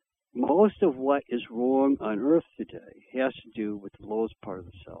 Most of what is wrong on Earth today has to do with the lowest part of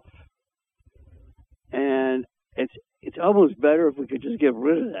the self. And it's almost better if we could just get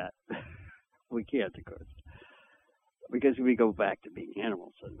rid of that. We can't, of course, because we go back to being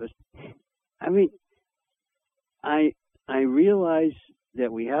animals. I mean, I realize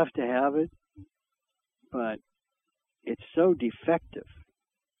that we have to have it, but it's so defective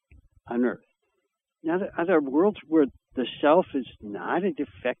on Earth. Now, are there worlds where the self is not a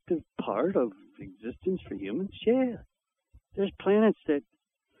defective part of existence for humans? Yeah. There's planets that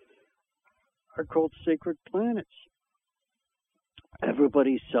are called sacred planets.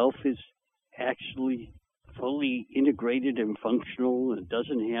 Everybody's self is actually fully integrated and functional and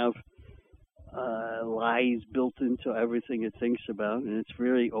doesn't have lies built into everything it thinks about, and it's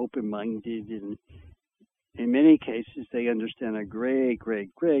very open-minded, and in many cases they understand a great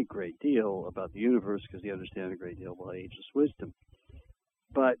deal about the universe because they understand a great deal about ageless wisdom.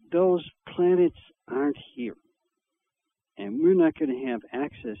 But those planets aren't here, and we're not going to have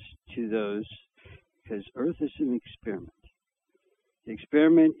access to those because Earth is an experiment. The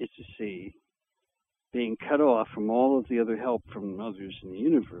experiment is to see, being cut off from all of the other help from others in the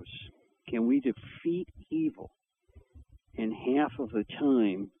universe, can we defeat evil in half of the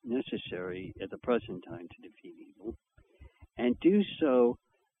time necessary at the present time to defeat evil, and do so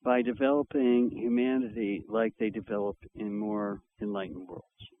by developing humanity like they develop in more enlightened worlds.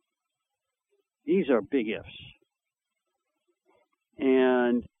 These are big ifs.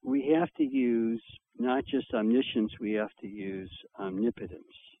 And we have to use not just omniscience, we have to use omnipotence.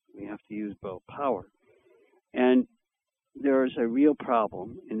 We have to use both power. And there is a real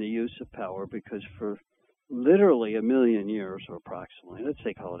problem in the use of power because for literally 1 million years, or approximately, let's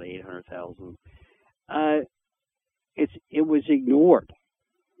say call it 800,000, it was ignored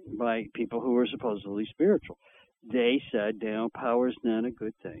by people who were supposedly spiritual. They said, now, power is not a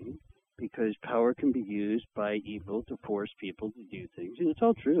good thing because power can be used by evil to force people to do things. And it's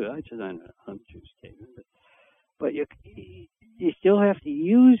all true. It's not an untrue statement. But you still have to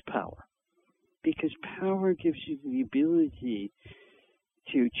use power because power gives you the ability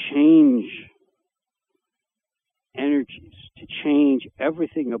to change energies, to change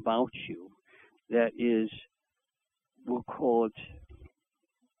everything about you that is, we'll call it,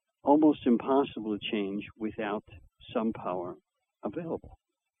 almost impossible to change without some power available.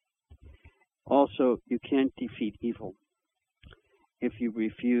 Also, you can't defeat evil if you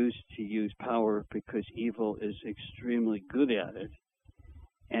refuse to use power because evil is extremely good at it,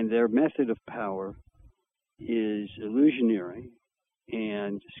 and their method of power is illusionary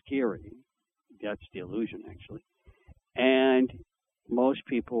and scary. That's the illusion, actually. And most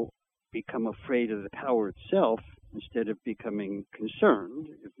people become afraid of the power itself instead of becoming concerned,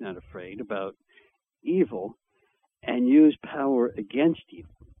 if not afraid, about evil, and use power against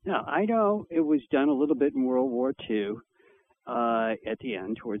evil. Now, I know it was done a little bit in World War II at the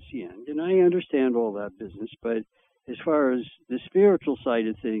end, towards the end, and I understand all that business, but as far as the spiritual side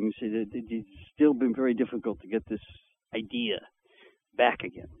of things, it's still been very difficult to get this idea back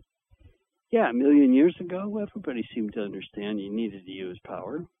again. Yeah, a million years ago, everybody seemed to understand you needed to use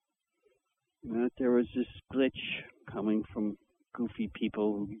power. That there was this glitch coming from goofy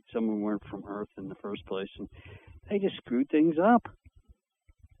people. Some of them weren't from Earth in the first place, and they just screwed things up.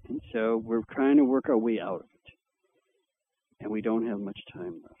 And so we're trying to work our way out of it. And we don't have much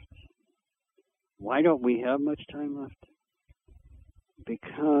time left. Why don't we have much time left?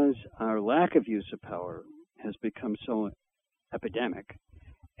 Because our lack of use of power has become so epidemic,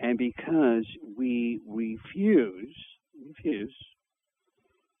 and because we refuse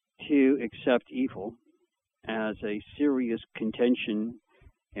to accept evil as a serious contention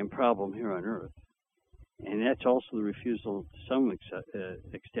and problem here on Earth. And that's also the refusal to some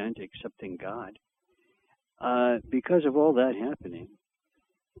extent accepting God. Because of all that happening,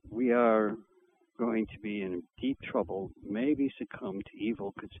 we are going to be in deep trouble, maybe succumb to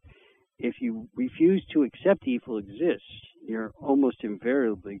evil, because if you refuse to accept evil exists, you're almost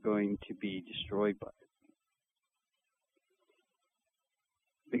invariably going to be destroyed by it.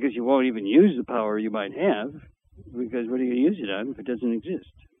 Because you won't even use the power you might have, because what are you going to use it on if it doesn't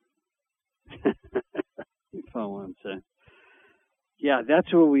exist? You follow what I'm saying? Yeah,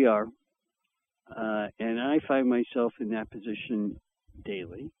 that's where we are. And I find myself in that position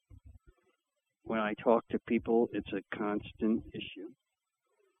daily. When I talk to people, it's a constant issue.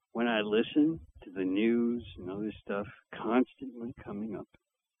 When I listen to the news and other stuff, constantly coming up.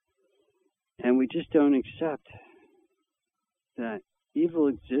 And we just don't accept that evil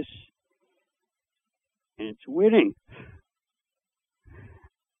exists and it's winning.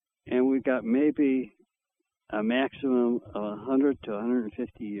 And we've got maybe a maximum of 100 to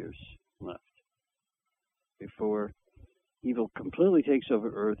 150 years left before evil completely takes over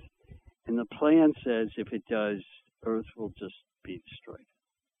Earth. And the plan says if it does, Earth will just be destroyed.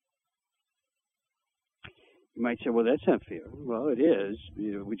 You might say, well, that's not fair. Well, it is.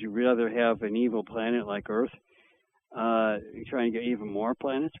 Would you rather have an evil planet like Earth trying to get even more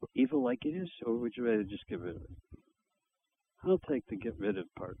planets evil like it is, or would you rather just get rid of it? I'll take the get rid of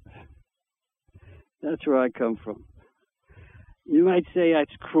part. That's where I come from. You might say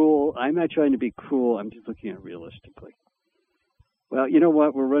that's cruel. I'm not trying to be cruel. I'm just looking at it realistically. Well, you know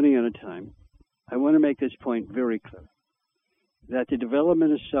what? We're running out of time. I want to make this point very clear, that the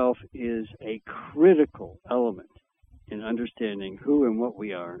development of self is a critical element in understanding who and what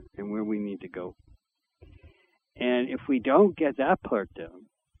we are and where we need to go. And if we don't get that part down,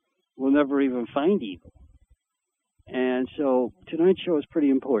 we'll never even find evil. And so tonight's show is pretty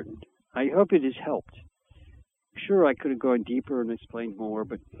important. I hope it has helped. Sure, I could have gone deeper and explained more,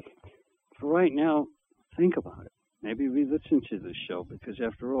 but for right now, think about it. Maybe re-listen to this show, because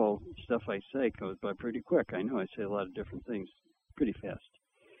after all, stuff I say goes by pretty quick. I know I say a lot of different things pretty fast,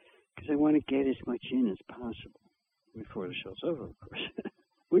 because I want to get as much in as possible before the show's over, of course,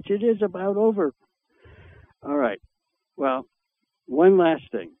 which it is about over. All right. Well, one last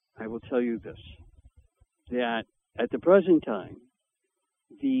thing. I will tell you this, that at the present time,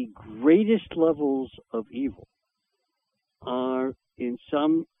 the greatest levels of evil are, in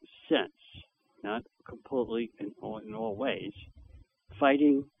some sense, not completely in all ways,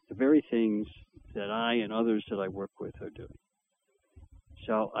 fighting the very things that I and others that I work with are doing.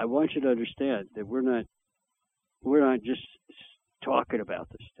 So I want you to understand that we're not just talking about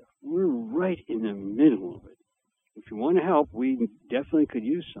this stuff. We're right in the middle of it. If you want to help, we definitely could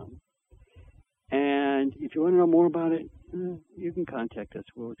use some. And if you want to know more about it, you can contact us.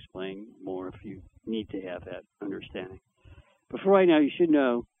 We'll explain more if you need to have that understanding. But for right now, you should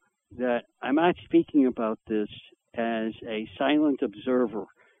know that I'm not speaking about this as a silent observer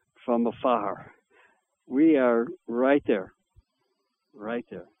from afar. We are right there. Right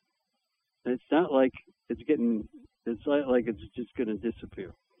there. It's not like it's not like it's just going to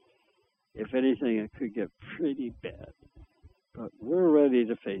disappear. If anything, it could get pretty bad. But we're ready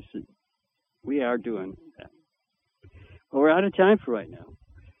to face it. We are doing that. Well, we're out of time for right now.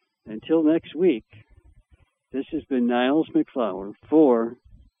 Until next week, this has been Niles MacFlouer for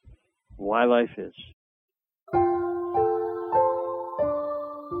Why Life Is.